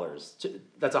 $200.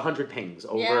 That's 100 pings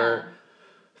over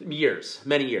years,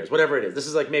 many years, whatever it is. This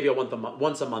is like maybe a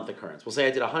once a month occurrence. We'll say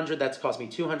I did 100. That's cost me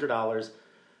 $200.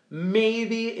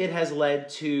 Maybe it has led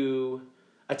to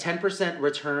a 10%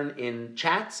 return in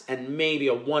chats and maybe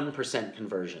a 1%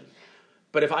 conversion.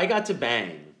 But if I got to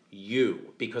bang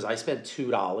you because I spent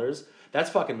 $2, that's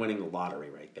fucking winning the lottery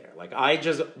right there. Like I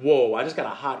just got a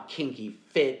hot, kinky,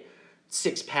 fit,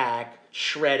 6-pack,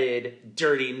 shredded,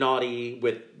 dirty, naughty,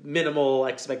 with minimal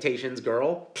expectations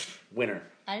girl. Winner.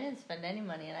 I didn't spend any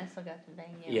money and I still got to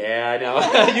bang you. Yeah, I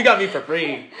know. You got me for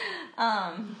free.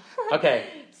 Okay.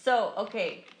 So,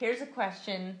 okay, here's a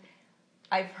question.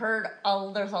 I've heard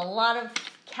there's a lot of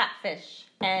catfish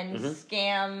and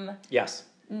scam. Yes.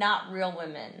 Not real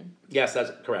women. Yes,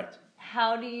 that's correct.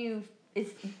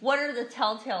 What are the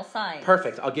telltale signs?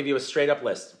 Perfect. I'll give you a straight up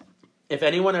list. If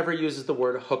anyone ever uses the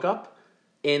word hookup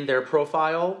in their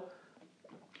profile,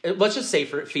 let's just say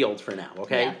field for now,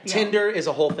 okay? Yeah, Tinder is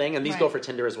a whole thing, and these go for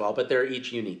Tinder as well, but they're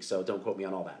each unique, so don't quote me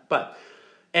on all that. But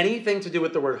anything to do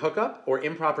with the word hookup or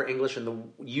improper English in the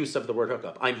use of the word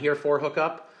hookup. I'm here for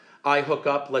hookup. I hook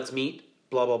up. Let's meet.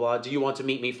 Blah, blah, blah. Do you want to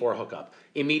meet me for a hookup?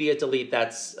 Immediate delete.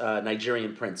 That's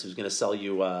Nigerian prince who's going to sell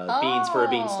you beans for a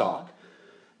beanstalk.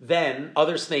 Then,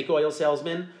 other snake oil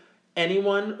salesmen.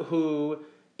 Anyone who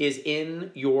is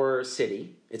in your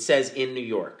city. It says in New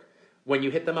York. When you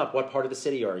hit them up, what part of the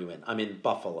city are you in? I'm in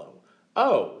Buffalo.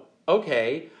 Oh,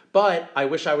 okay. But I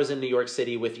wish I was in New York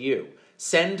City with you.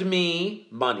 Send me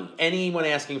money. Anyone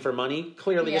asking for money,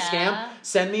 clearly a scam.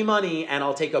 Send me money and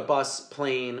I'll take a bus,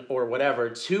 plane, or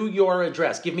whatever to your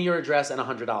address. Give me your address and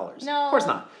 $100. No. Of course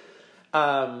not.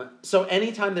 So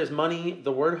anytime there's money,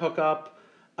 the word hookup,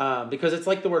 because it's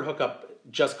like the word hookup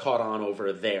just caught on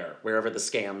over there, wherever the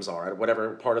scams are,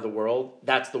 whatever part of the world,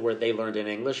 that's the word they learned in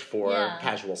English for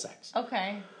casual sex.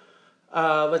 Okay.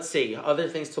 Let's see. Other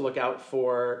things to look out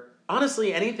for.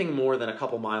 Honestly, anything more than a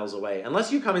couple miles away.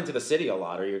 Unless you come into the city a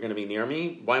lot or you're going to be near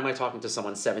me, why am I talking to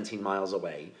someone 17 miles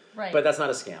away? Right. But that's not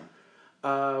a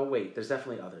scam. Wait, there's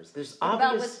definitely others. There's what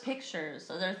obvious... about with pictures?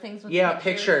 Are there things with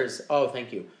pictures. Oh,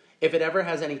 thank you. If it ever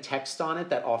has any text on it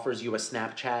that offers you a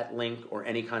Snapchat link or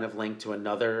any kind of link to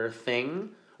another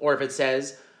thing, or if it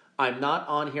says, I'm not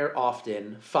on here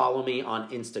often, follow me on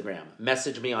Instagram.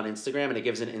 Message me on Instagram, and it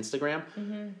gives an Instagram.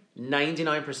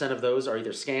 99% of those are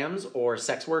either scams or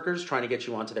sex workers trying to get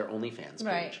you onto their OnlyFans page.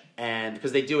 Right. And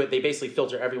because they do it, they basically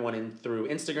filter everyone in through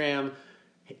Instagram.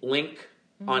 Link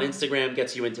on Instagram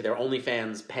gets you into their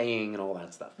OnlyFans, paying and all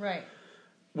that stuff. Right.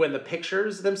 When the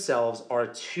pictures themselves are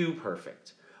too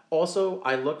perfect. Also,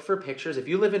 I look for pictures. If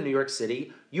you live in New York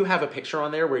City, you have a picture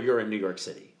on there where you're in New York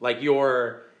City. Like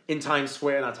you're in Times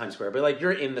Square, not Times Square, but like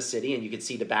you're in the city and you can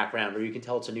see the background, or you can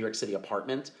tell it's a New York City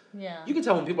apartment. Yeah. You can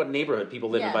tell what neighborhood people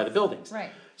live in by the buildings. Right.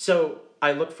 So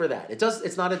I look for that.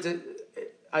 It's not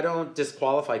I don't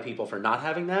disqualify people for not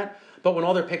having that, but when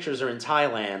all their pictures are in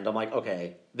Thailand, I'm like,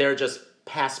 okay, they're just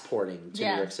passporting to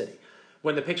New York City.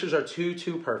 When the pictures are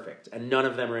too perfect and none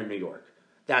of them are in New York,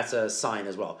 that's a sign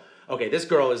as well. Okay, this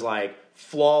girl is like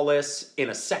flawless in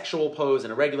a sexual pose,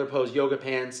 in a regular pose, yoga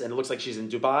pants, and it looks like she's in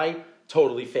Dubai.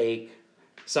 Totally fake.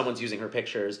 Someone's using her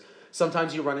pictures.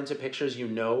 Sometimes you run into pictures you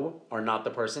know are not the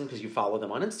person because you follow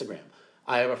them on Instagram.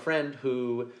 I have a friend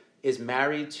who is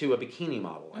married to a bikini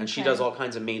model, and she does all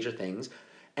kinds of major things.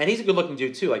 And he's a good-looking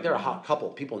dude, too. Like, they're a hot couple.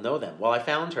 People know them. Well, I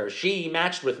found her. She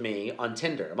matched with me on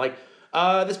Tinder. I'm like,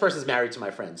 this person's married to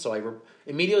my friend. So I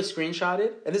immediately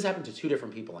screenshotted, and this happened to 2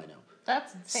 different people I know.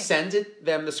 That's insane. Sent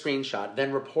them the screenshot,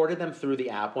 then reported them through the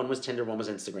app. One was Tinder, one was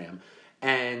Instagram.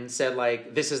 And said,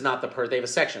 like, this is not the person. They have a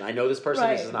section. I know this person.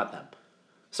 This is not them.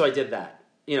 So I did that.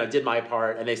 Did my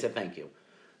part, and they said thank you.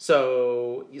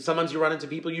 So sometimes you run into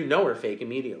people you know are fake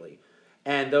immediately.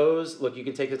 And those, look, you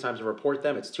can take the time to report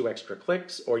them. It's 2 extra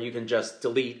clicks, or you can just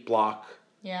delete, block,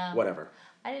 whatever.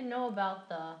 I didn't know about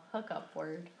the hookup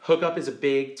word. Hookup is a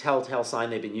big telltale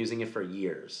sign. They've been using it for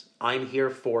years. I'm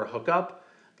here for hookup.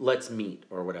 Let's meet,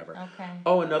 or whatever. Okay.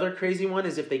 Oh, another crazy one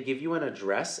is if they give you an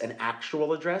address, an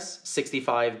actual address,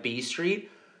 65B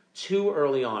Street, too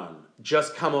early on.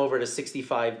 Just come over to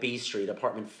 65B Street,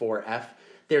 apartment 4F.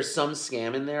 There's some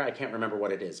scam in there. I can't remember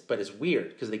what it is, but it's weird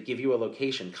because they give you a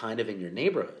location kind of in your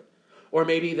neighborhood. Or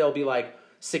maybe they'll be like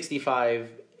 65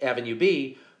 Avenue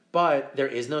B, but there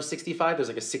is no 65. There's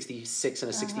like a 66 and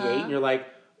a 68, and you're like,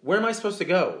 where am I supposed to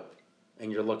go?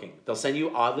 And you're looking. They'll send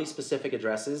you oddly specific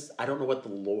addresses. I don't know what the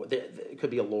lure... It could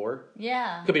be a lure.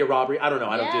 Yeah. It could be a robbery. I don't know.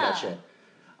 I don't do that shit.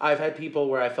 I've had people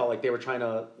where I felt like they were trying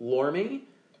to lure me,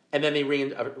 and then they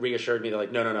reassured me. They're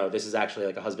like, no, this is actually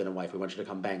like a husband and wife. We want you to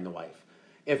come bang the wife.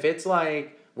 If it's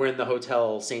like We're in the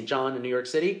Hotel St. John in New York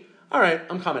City. All right,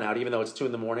 I'm coming out, even though it's 2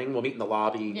 a.m. We'll meet in the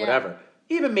lobby, whatever.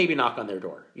 Even maybe knock on their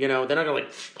door. You know, they're not going to,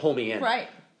 like, pull me in. Right.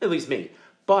 At least me.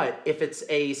 But if it's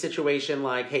a situation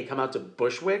like, hey, come out to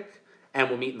Bushwick and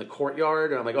we'll meet in the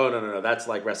courtyard, and I'm like, oh, no, that's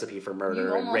like recipe for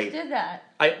murder and rape. You almost did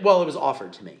that. Well, it was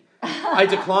offered to me. I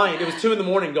declined. It was 2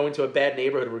 a.m. going to a bad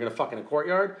neighborhood. We're going to fuck in a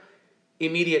courtyard.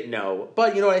 Immediate no.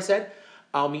 But you know what I said?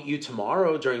 I'll meet you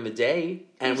tomorrow during the day,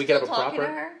 and we get a proper. To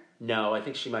her? No, I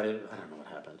think she might have. I don't know what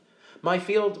happened. My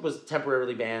field was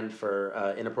temporarily banned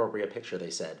for inappropriate picture. They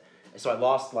said. So I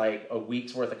lost like a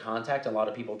week's worth of contact. A lot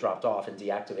of people dropped off and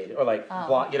deactivated or like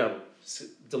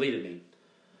deleted me.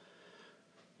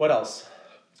 What else?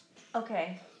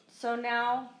 Okay, so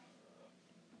now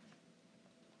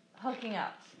hooking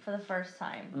up for the first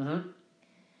time. Mm-hmm.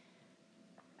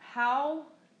 How?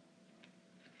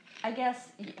 I guess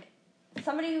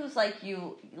somebody who's like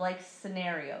you likes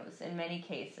scenarios in many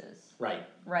cases. Right.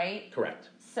 Right. Correct.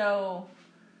 So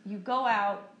you go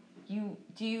out.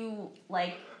 Do you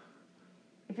like?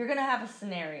 If you're going to have a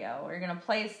scenario, or you're going to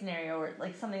play a scenario, or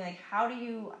like something like, how do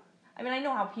you, I mean, I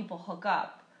know how people hook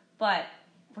up, but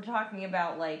we're talking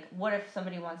about like, what if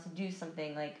somebody wants to do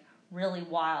something like really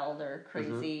wild or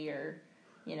crazy or,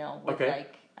 you know, with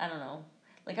like, I don't know.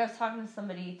 Like I was talking to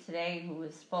somebody today who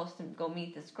was supposed to go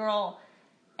meet this girl,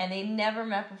 and they never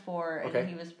met before, and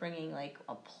he was bringing like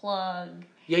a plug.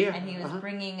 Yeah. And he was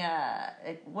bringing a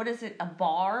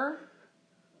bar?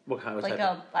 What kind of like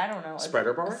type I don't know.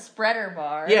 Spreader bar? A spreader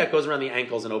bar. Yeah, it goes around the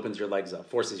ankles and opens your legs up,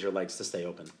 forces your legs to stay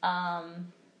open.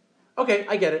 Okay,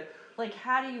 I get it. Like,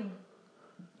 how do you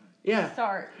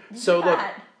start so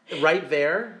that? Look, right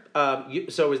there,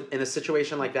 so in a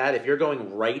situation like that, if you're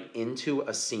going right into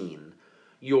a scene,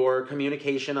 your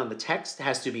communication on the text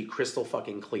has to be crystal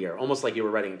fucking clear, almost like you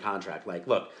were writing a contract. Like,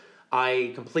 look,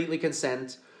 I completely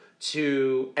consent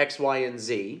to X, Y, and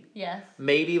Z. Yes.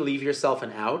 Maybe leave yourself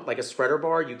an out, like a spreader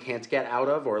bar you can't get out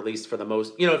of, or at least for the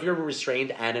most, if you're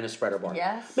restrained and in a spreader bar.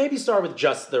 Yes. Maybe start with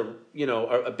just the,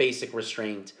 a basic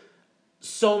restraint.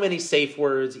 So many safe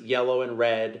words, yellow and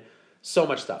red, so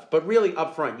much stuff. But really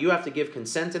up front, you have to give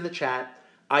consent in the chat.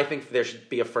 I think there should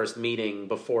be a first meeting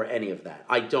before any of that.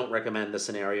 I don't recommend the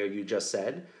scenario you just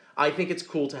said. I think it's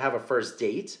cool to have a first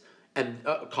date and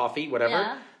coffee, whatever.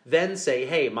 Yeah. Then say,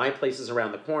 hey, my place is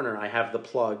around the corner. I have the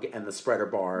plug and the spreader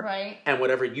bar. Right. And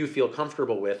whatever you feel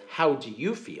comfortable with, how do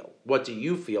you feel? What do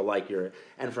you feel like you're...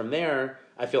 And from there,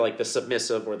 I feel like the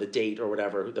submissive or the date or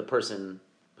whatever, the person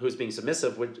who's being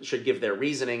submissive should give their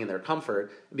reasoning and their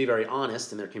comfort and be very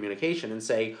honest in their communication and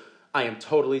say, I am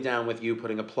totally down with you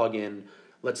putting a plug in.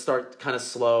 Let's start kind of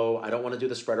slow. I don't want to do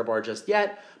the spreader bar just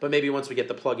yet, but maybe once we get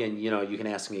the plug in, you can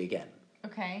ask me again.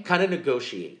 Okay. Kind of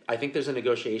negotiate. I think there's a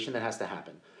negotiation that has to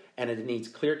happen. And it needs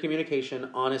clear communication,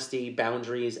 honesty,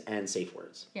 boundaries, and safe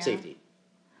words. Yeah. Safety.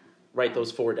 Write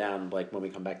those 4 down, like, when we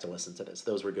come back to listen to this.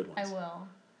 Those were good ones. I will.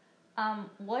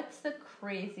 What's the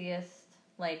craziest,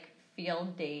 like,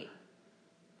 field date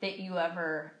that you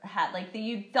ever had? Like, that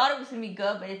you thought it was going to be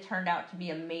good, but it turned out to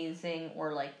be amazing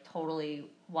or, like, totally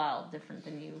wild, different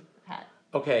than you had?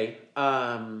 Okay.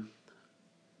 And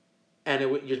are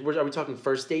we talking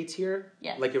first dates here?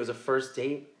 Yes. Like, it was a first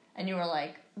date? And you were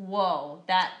like, whoa,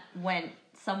 that went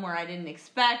somewhere I didn't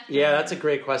expect. Yeah, that's a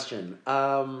great question.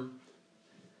 I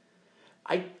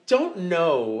don't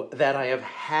know that I have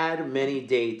had many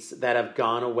dates that have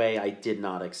gone away I did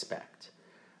not expect.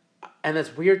 And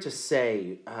that's weird to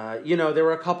say. There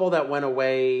were a couple that went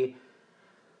away.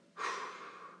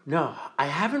 No, I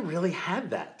haven't really had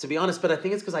that, to be honest, but I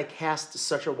think it's because I cast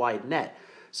such a wide net.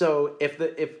 So if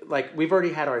we've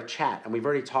already had our chat and we've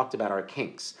already talked about our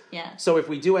kinks. Yeah. So if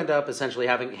we do end up essentially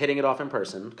hitting it off in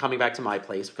person, coming back to my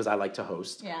place because I like to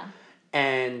host. Yeah.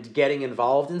 And getting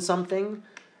involved in something,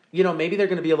 maybe they're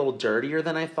going to be a little dirtier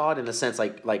than I thought in the sense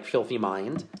like filthy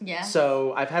mind. Yeah.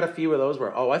 So I've had a few of those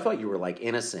where, I thought you were like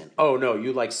innocent. Oh no,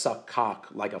 you like suck cock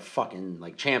like a fucking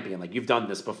like champion. Like you've done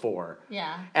this before.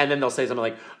 Yeah. And then they'll say something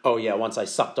like, oh yeah, once I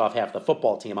sucked off half the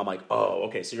football team. I'm like, oh,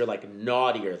 okay. So you're like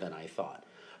naughtier than I thought.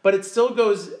 But it still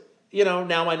goes,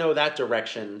 now I know that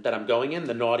direction that I'm going in,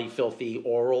 the naughty, filthy,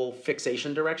 oral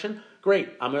fixation direction. Great.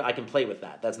 I can play with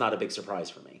that. That's not a big surprise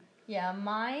for me. Yeah,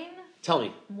 mine... Tell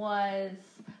me. I've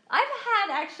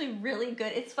had actually really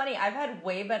good... It's funny, I've had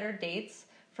way better dates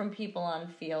from people on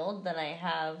Field than I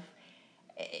have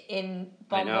in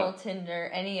Bumble,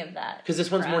 Tinder, any of that. Because this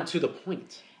one's more to the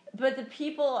point. But the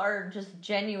people are just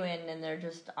genuine and they're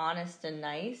just honest and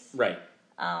nice. Right.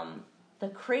 The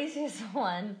craziest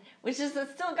one, which is a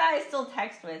guy I still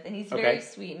text with, and he's very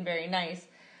sweet and very nice.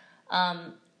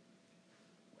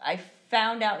 I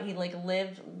found out he like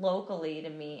lived locally to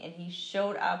me, and he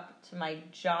showed up to my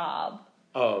job.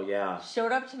 Oh yeah.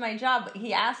 Showed up to my job.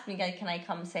 He asked me, like, "Can I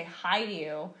come say hi to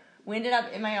you?" We ended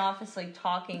up in my office like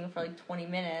talking for like 20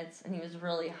 minutes, and he was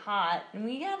really hot, and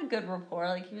we had a good rapport.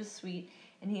 Like he was sweet,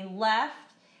 and he left,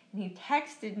 and he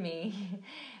texted me,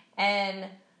 and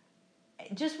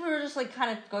we were just like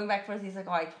kind of going back and forth. He's like,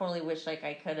 "Oh, I totally wish like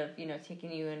I could have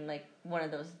taken you in like one of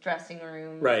those dressing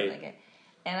rooms." Right.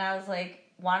 And I was like,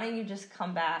 "Why don't you just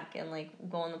come back and like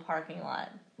go in the parking lot?"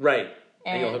 Right.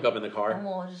 And you'll hook up in the car? And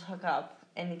we'll just hook up.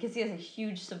 And because he has a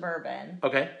huge Suburban.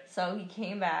 Okay. So he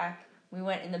came back. We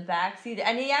went in the back seat.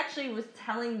 And he actually was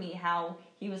telling me how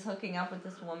he was hooking up with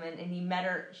this woman. And he met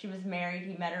her. She was married.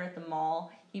 He met her at the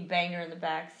mall. He banged her in the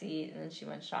back seat. And then she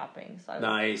went shopping. So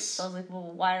I was like,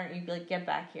 well, why don't you like get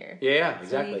back here? Yeah,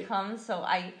 exactly. So he comes. So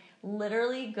I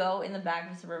literally go in the back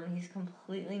of the Suburban. He's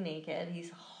completely naked.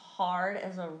 He's hard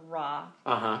as a rock.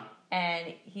 Uh-huh.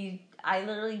 And I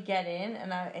literally get in,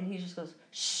 and he just goes,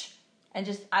 shh, and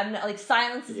just, I'm like,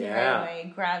 silences me right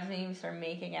away, grabs me, we start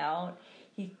making out.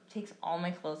 He takes all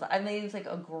my clothes off. I mean, he was, like,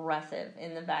 aggressive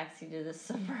in the backseat of the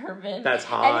Suburban. That's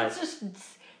hot. And it's just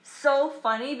so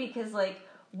funny because, like,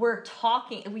 we're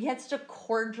talking. We had such a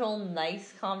cordial,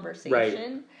 nice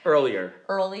conversation. Right.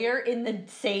 Earlier in the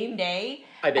same day.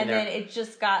 I've been there. And then it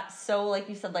just got so, like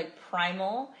you said, like,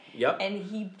 primal. Yep. And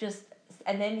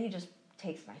then he just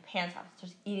takes my pants off,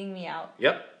 starts eating me out.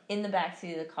 Yep. In the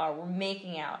backseat of the car, we're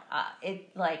making out.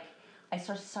 I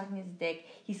start sucking his dick.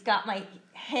 He's got my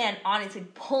hand on it, he's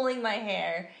like pulling my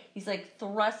hair. He's like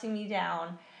thrusting me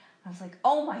down. I was like,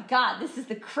 oh my god, this is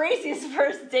the craziest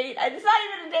first date. It's not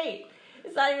even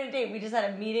a date. We just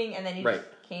had a meeting, and then he just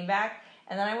came back,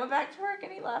 and then I went back to work,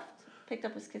 and he left, picked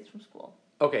up his kids from school.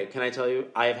 Okay, can I tell you,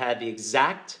 I've had the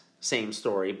exact same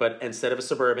story, but instead of a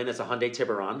Suburban, it's a Hyundai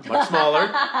Tiburon, much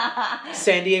smaller.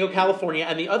 San Diego, California.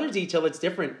 And the other detail that's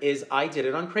different is I did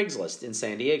it on Craigslist in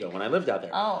San Diego when I lived out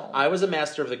there. Oh. I was a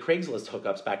master of the Craigslist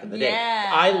hookups back in the day.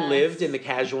 Yes. I lived in the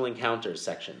casual encounters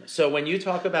section. So when you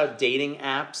talk about dating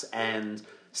apps and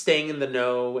staying in the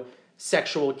know,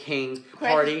 sexual kink,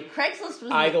 party. Craigslist was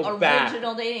the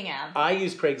original dating app. I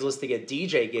used Craigslist to get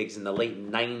DJ gigs in the late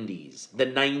 90s. The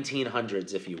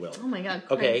 1900s, if you will. Oh my god,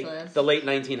 Craigslist. Okay, the late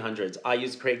 1900s. I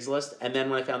used Craigslist, and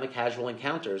then when I found the casual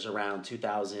encounters around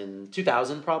 2000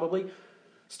 probably,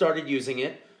 started using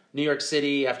it. New York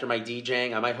City, after my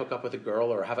DJing, I might hook up with a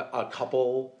girl or have a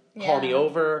couple call me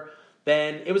over.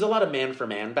 Then it was a lot of man for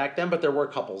man back then, but there were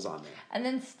couples on there. And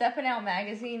then Steppin' Out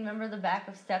magazine. Remember the back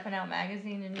of Steppin' Out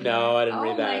magazine in New York? No, I didn't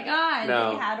read that. Oh my god,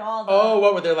 no. They had all the... Oh,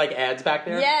 what were there, like ads back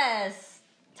there? Yes,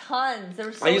 tons. They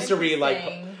were so I used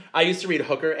to read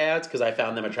hooker ads because I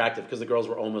found them attractive because the girls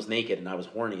were almost naked and I was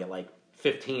horny at like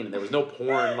 15 and there was no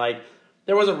porn. Like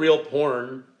there wasn't real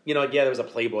porn. There was a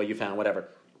Playboy you found, whatever.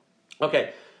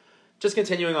 Okay, just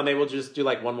continuing on. Maybe we'll just do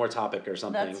like one more topic or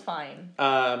something. That's fine.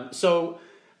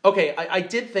 Okay, I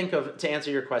did think of, to answer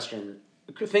your question,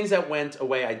 things that went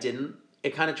away I didn't.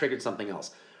 It kind of triggered something else.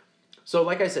 So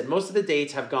like I said, most of the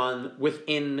dates have gone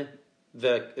within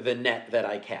the net that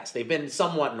I cast. They've been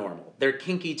somewhat normal. They're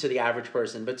kinky to the average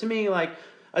person, but to me, like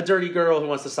a dirty girl who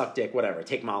wants to suck dick, whatever,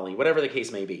 take Molly, whatever the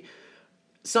case may be.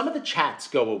 Some of the chats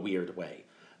go a weird way.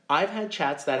 I've had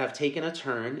chats that have taken a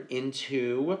turn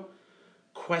into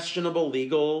questionable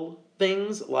legal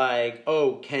things like,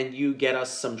 oh, can you get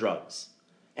us some drugs?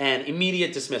 And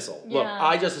immediate dismissal. Yeah. Look,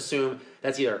 I just assume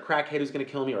that's either a crackhead who's going to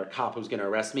kill me or a cop who's going to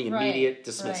arrest me. Immediate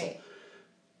dismissal.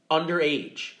 Right.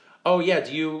 Underage. Oh, yeah,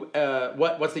 do you,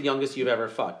 what's the youngest you've ever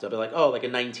fucked? I'll be like, oh, like a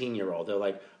 19-year-old. They're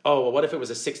like, oh, well, what if it was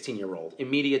a 16-year-old?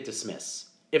 Immediate dismiss.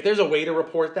 If there's a way to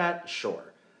report that,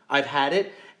 sure. I've had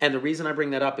it, and the reason I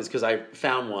bring that up is because I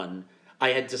found one. I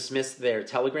had dismissed their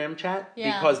Telegram chat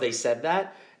because they said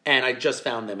that, and I just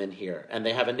found them in here, and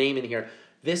they have a name in here.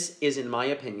 This is, in my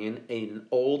opinion, an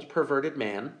old perverted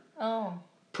man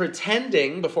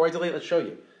pretending, before I delete, let's show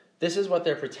you. This is what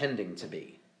they're pretending to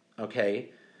be, okay?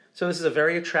 So this is a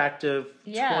very attractive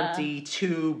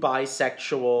 22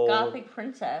 bisexual... Gothic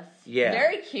princess. Yeah.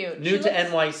 Very cute. New to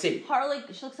NYC.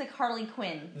 She looks like Harley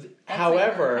Quinn.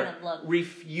 However,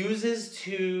 refuses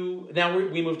to... Now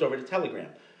we moved over to Telegram.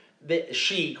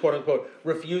 She, quote unquote,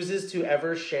 refuses to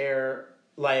ever share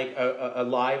like a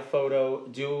live photo,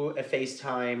 do a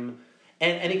FaceTime,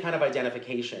 and any kind of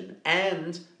identification.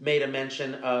 And made a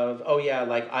mention of, oh yeah,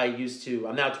 like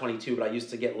I'm now 22, but I used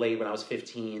to get laid when I was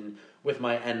 15 with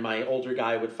my older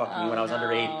guy would fuck me when I was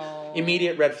underage.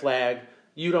 Immediate red flag.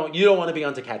 You don't want to be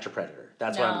on To Catch a Predator.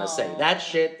 That's what I'm going to say. That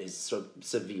shit is so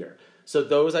severe. So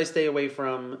those I stay away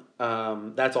from.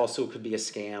 That's also could be a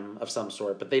scam of some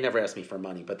sort, but they never ask me for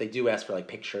money. But they do ask for like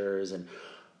pictures. And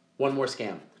One more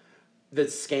scam. The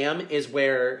scam is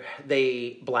where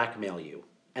they blackmail you.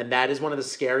 And that is one of the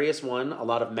scariest one. A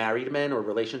lot of married men or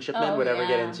relationship men would ever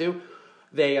get into.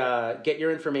 They get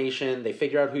your information. They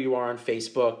figure out who you are on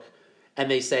Facebook. And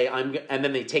they say, and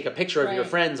then they take a picture of your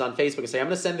friends on Facebook and say, I'm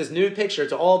going to send this nude picture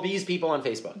to all these people on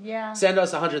Facebook. Yeah. Send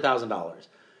us $100,000.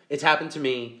 It's happened to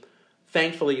me.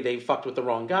 Thankfully, they fucked with the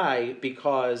wrong guy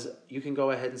because you can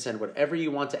go ahead and send whatever you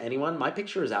want to anyone. My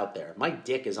picture is out there. My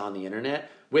dick is on the internet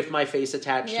with my face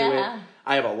attached to it.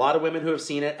 I have a lot of women who have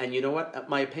seen it. And you know what?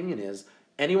 My opinion is,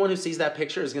 anyone who sees that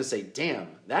picture is going to say, damn,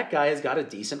 that guy has got a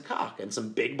decent cock and some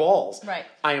big balls. Right.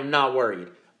 I am not worried.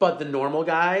 But the normal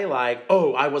guy, like,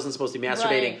 oh, I wasn't supposed to be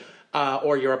masturbating,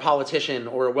 or you're a politician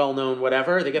or a well-known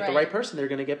whatever, they get the right person, they're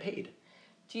going to get paid.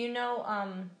 Do you know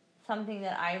something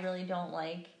that I really don't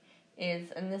like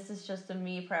is, and this is just a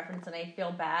me preference and I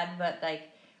feel bad, but like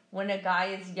when a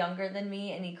guy is younger than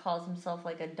me and he calls himself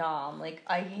like a dom, like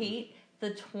I hate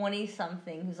the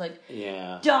 20-something who's like,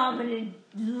 dominant,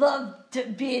 love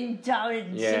being dominant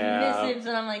and submissive,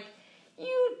 and I'm like,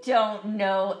 you don't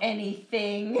know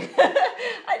anything.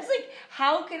 I was like,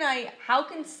 how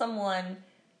can someone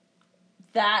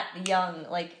that young,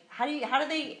 like, how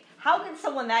can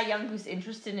someone that young who's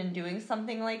interested in doing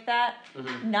something like that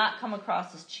not come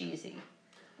across as cheesy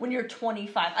when you're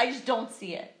 25? I just don't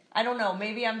see it. I don't know.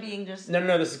 Maybe I'm being just...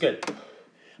 No, this is good.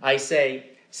 I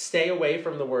say, stay away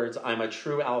from the words, I'm a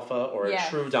true alpha or a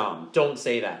true dom. Don't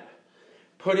say that.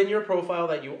 Put in your profile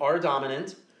that you are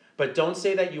dominant, but don't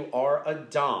say that you are a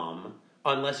dom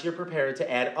unless you're prepared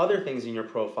to add other things in your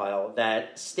profile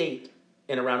that state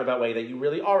in a roundabout way that you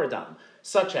really are a dom.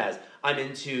 Such as, I'm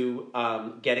into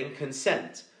getting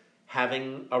consent,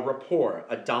 having a rapport,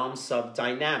 a dom-sub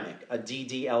dynamic, a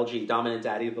DDLG, dominant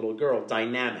daddy, little girl,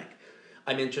 dynamic.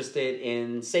 I'm interested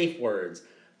in safe words.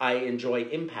 I enjoy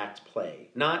impact play.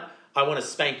 Not, I want to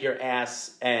spank your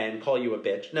ass and call you a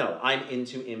bitch. No, I'm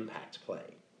into impact play.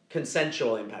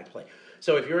 Consensual impact play.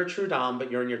 So if you're a true dom,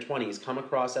 but you're in your 20s, come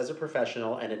across as a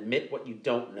professional and admit what you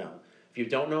don't know. If you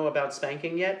don't know about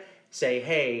spanking yet, say,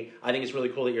 hey, I think it's really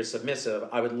cool that you're submissive.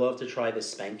 I would love to try this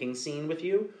spanking scene with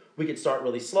you. We could start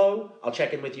really slow. I'll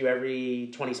check in with you every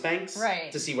 20 spanks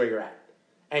to see where you're at.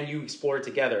 And you explore it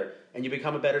together, and you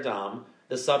become a better dom.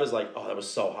 The sub is like, oh, that was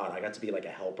so hot. I got to be like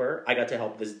a helper. I got to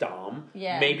help this dom.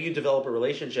 Yeah. Maybe you develop a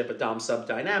relationship, a dom-sub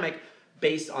dynamic,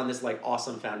 based on this like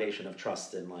awesome foundation of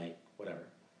trust and like whatever.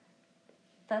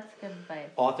 That's good advice.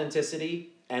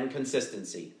 Authenticity and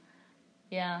consistency.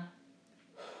 Yeah.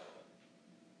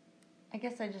 I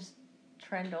guess I just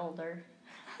trend older.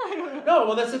 I don't know. No,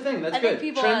 well, that's the thing. That's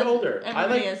good. Trend older. I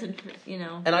like, you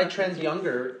know. And I trend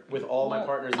younger with all my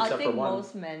partners except for one. I think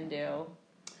most men do.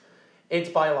 It's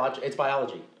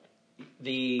biology.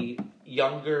 The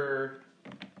younger...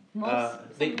 Those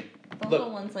are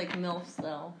ones like MILFs,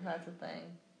 though. That's the thing.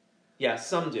 Yeah,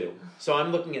 some do. So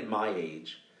I'm looking at my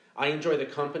age. I enjoy the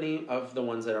company of the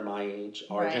ones that are my age,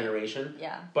 our generation.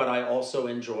 Yeah. But I also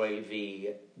enjoy the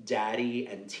daddy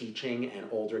and teaching and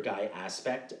older guy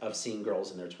aspect of seeing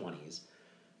girls in their 20s.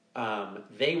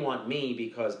 They want me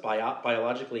because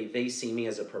biologically they see me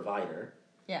as a provider.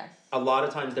 Yes. A lot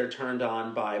of times they're turned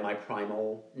on by my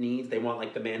primal needs. They want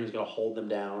like the man who's going to hold them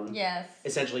down. Yes.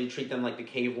 Essentially treat them like the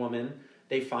cave woman.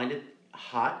 They find it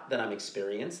hot that I'm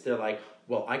experienced. They're like,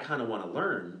 well, I kind of want to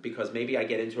learn because maybe I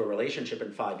get into a relationship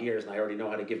in 5 years and I already know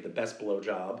how to give the best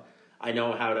blowjob. I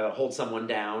know how to hold someone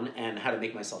down and how to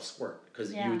make myself squirt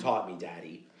because you taught me,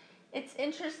 Daddy. It's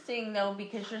interesting, though,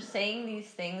 because you're saying these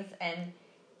things and,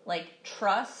 like,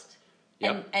 trust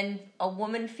and a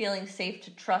woman feeling safe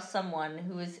to trust someone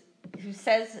who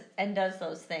says and does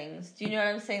those things. Do you know what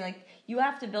I'm saying? Like, you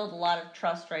have to build a lot of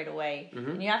trust right away,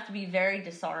 and you have to be very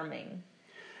disarming.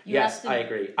 I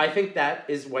agree. I think that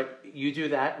is what you do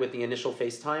that with the initial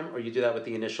FaceTime, or you do that with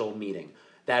the initial meeting.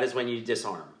 That is when you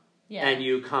disarm. Yeah. And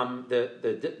you come,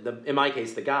 in my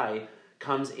case, the guy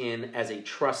comes in as a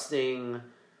trusting,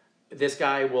 this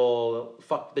guy will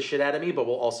fuck the shit out of me, but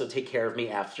will also take care of me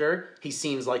after. He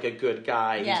seems like a good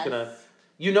guy. Yes. He's gonna,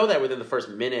 you know that within the first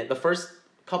minute, the first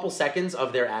couple seconds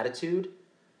of their attitude.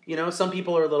 You know, some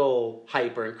people are a little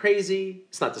hyper and crazy.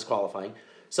 It's not disqualifying.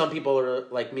 Some people are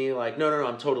like me, like, no,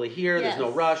 I'm totally here. Yes. There's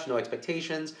no rush, no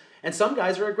expectations. And some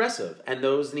guys are aggressive, and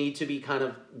those need to be kind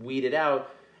of weeded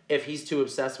out. If he's too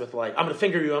obsessed with, like, I'm going to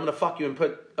finger you, I'm going to fuck you, and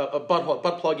put a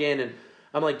butt plug in, and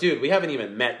I'm like, dude, we haven't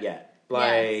even met yet.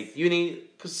 Like, you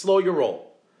need to slow your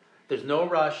roll. There's no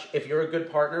rush. If you're a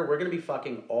good partner, we're going to be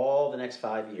fucking all the next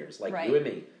 5 years, like you and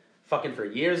me. Fucking for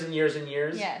years and years and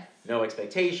years. Yes. No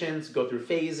expectations, go through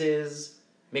phases.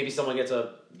 Maybe someone gets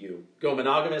you go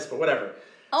monogamous, but whatever.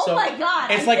 Oh so my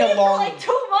god! It's I like did a it long. for like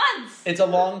 2 months. It's a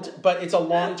long, but it's a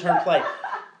long-term play.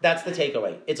 That's the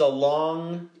takeaway. It's a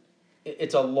long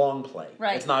play.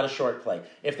 Right. It's not a short play.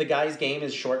 If the guy's game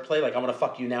is short play, like I'm gonna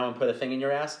fuck you now and put a thing in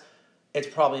your ass, it's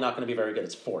probably not gonna be very good.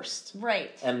 It's forced.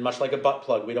 Right. And much like a butt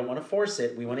plug, we don't want to force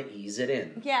it. We want to ease it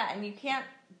in. Yeah, and you can't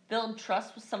build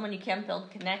trust with someone. You can't build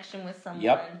connection with someone.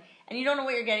 Yep. And you don't know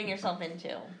what you're getting yourself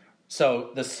into.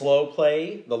 So the slow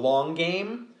play, the long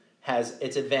game, has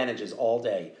its advantages all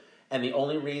day. And the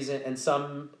only reason, and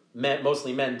some men,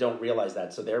 mostly men, don't realize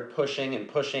that. So they're pushing and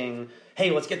pushing.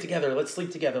 Hey, let's get together. Let's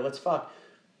sleep together. Let's fuck.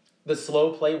 The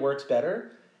slow play works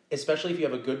better, especially if you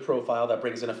have a good profile that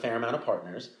brings in a fair amount of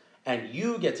partners, and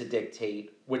you get to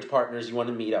dictate which partners you want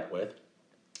to meet up with.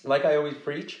 Like I always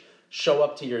preach, show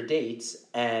up to your dates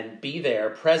and be there,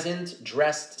 present,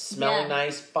 dressed, smelling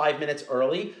nice, 5 minutes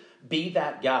early. Be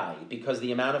that guy, because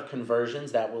the amount of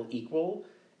conversions that will equal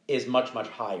is much, much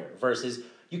higher versus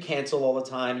you cancel all the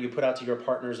time, you put out to your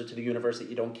partners or to the universe that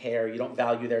you don't care, you don't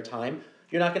value their time.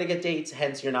 You're not going to get dates,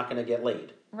 hence you're not going to get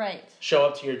laid. Right. Show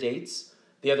up to your dates.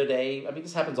 The other day, I mean,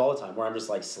 this happens all the time, where I'm just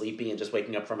like sleepy and just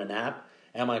waking up from a nap.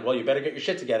 And I'm like, well, you better get your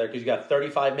shit together because you got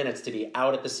 35 minutes to be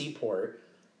out at the seaport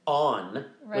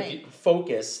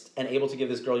focused and able to give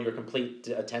this girl your complete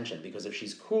attention. Because if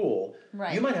she's cool,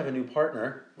 you might have a new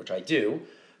partner, which I do,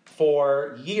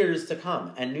 for years to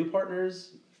come. And new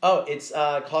partners, it's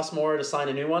costs more to sign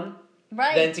a new one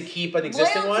than to keep an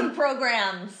existing Loyalty one.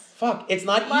 programs. Fuck, it's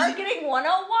not easy. Marketing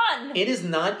 101. It is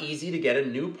not easy to get a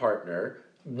new partner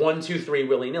 1, 2, 3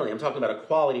 willy-nilly. I'm talking about a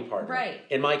quality partner. Right.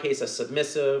 In my case, a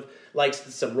submissive, likes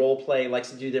some role play,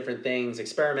 likes to do different things,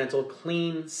 experimental,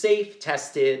 clean, safe,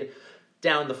 tested,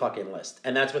 down the fucking list.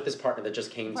 And that's what this partner that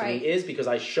just came to me is, because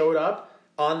I showed up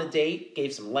on the date,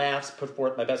 gave some laughs, put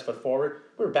forth my best foot forward.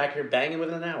 We were back here banging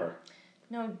within an hour.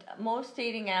 No, most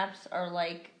dating apps are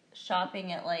like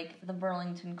shopping at like the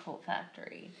Burlington Coat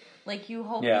Factory. Like you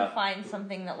hope you find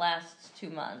something that lasts 2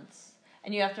 months.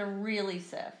 And you have to really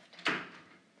sift.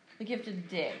 Like you have to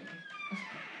dig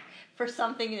for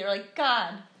something you're like,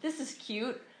 God, this is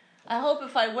cute. I hope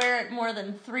if I wear it more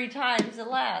than 3 times, it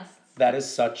lasts. That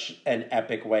is such an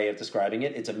epic way of describing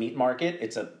it. It's a meat market.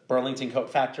 It's a Burlington Coat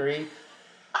Factory.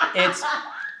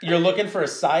 You're looking for a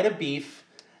side of beef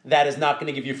that is not going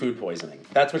to give you food poisoning.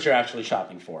 That's what you're actually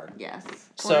shopping for. Yes.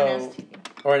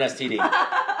 Or an STD.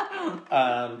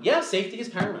 Safety is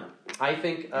paramount. I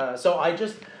think,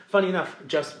 funny enough,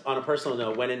 just on a personal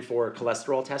note, went in for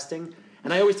cholesterol testing.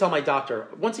 And I always tell my doctor,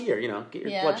 once a year, get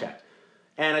your blood checked.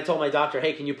 And I told my doctor,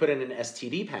 hey, can you put in an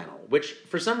STD panel? Which,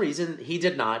 for some reason, he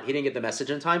did not. He didn't get the message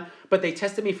in time. But they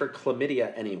tested me for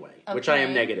chlamydia anyway, which I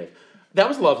am negative. That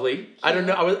was lovely. Cute. I don't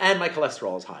know. And my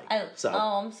cholesterol is high.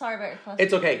 I'm sorry about your cholesterol.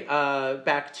 It's okay.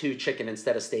 Back to chicken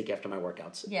instead of steak after my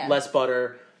workouts. Yeah. Less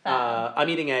butter. I'm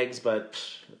eating eggs, but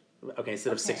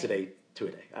instead of 6 a day, 2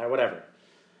 a day. Whatever.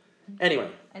 Anyway,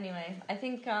 I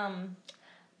think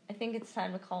it's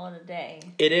time to call it a day.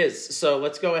 It is. So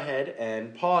let's go ahead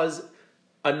and pause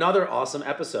another awesome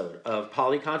episode of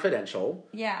Poly Confidential.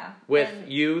 Yeah. With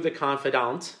you, the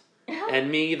confidant,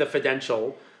 and me, the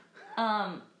fidential.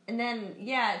 And then,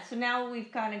 so now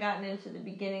we've kind of gotten into the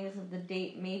beginnings of the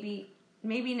date.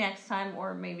 Maybe next time,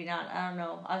 or maybe not. I don't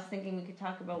know. I was thinking we could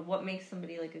talk about what makes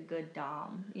somebody like a good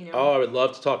dom. Oh, I would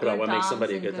love to talk about what makes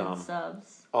somebody a good dom.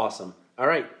 Subs. Awesome. All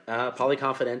right. Poly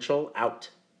Confidential, out.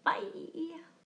 Bye.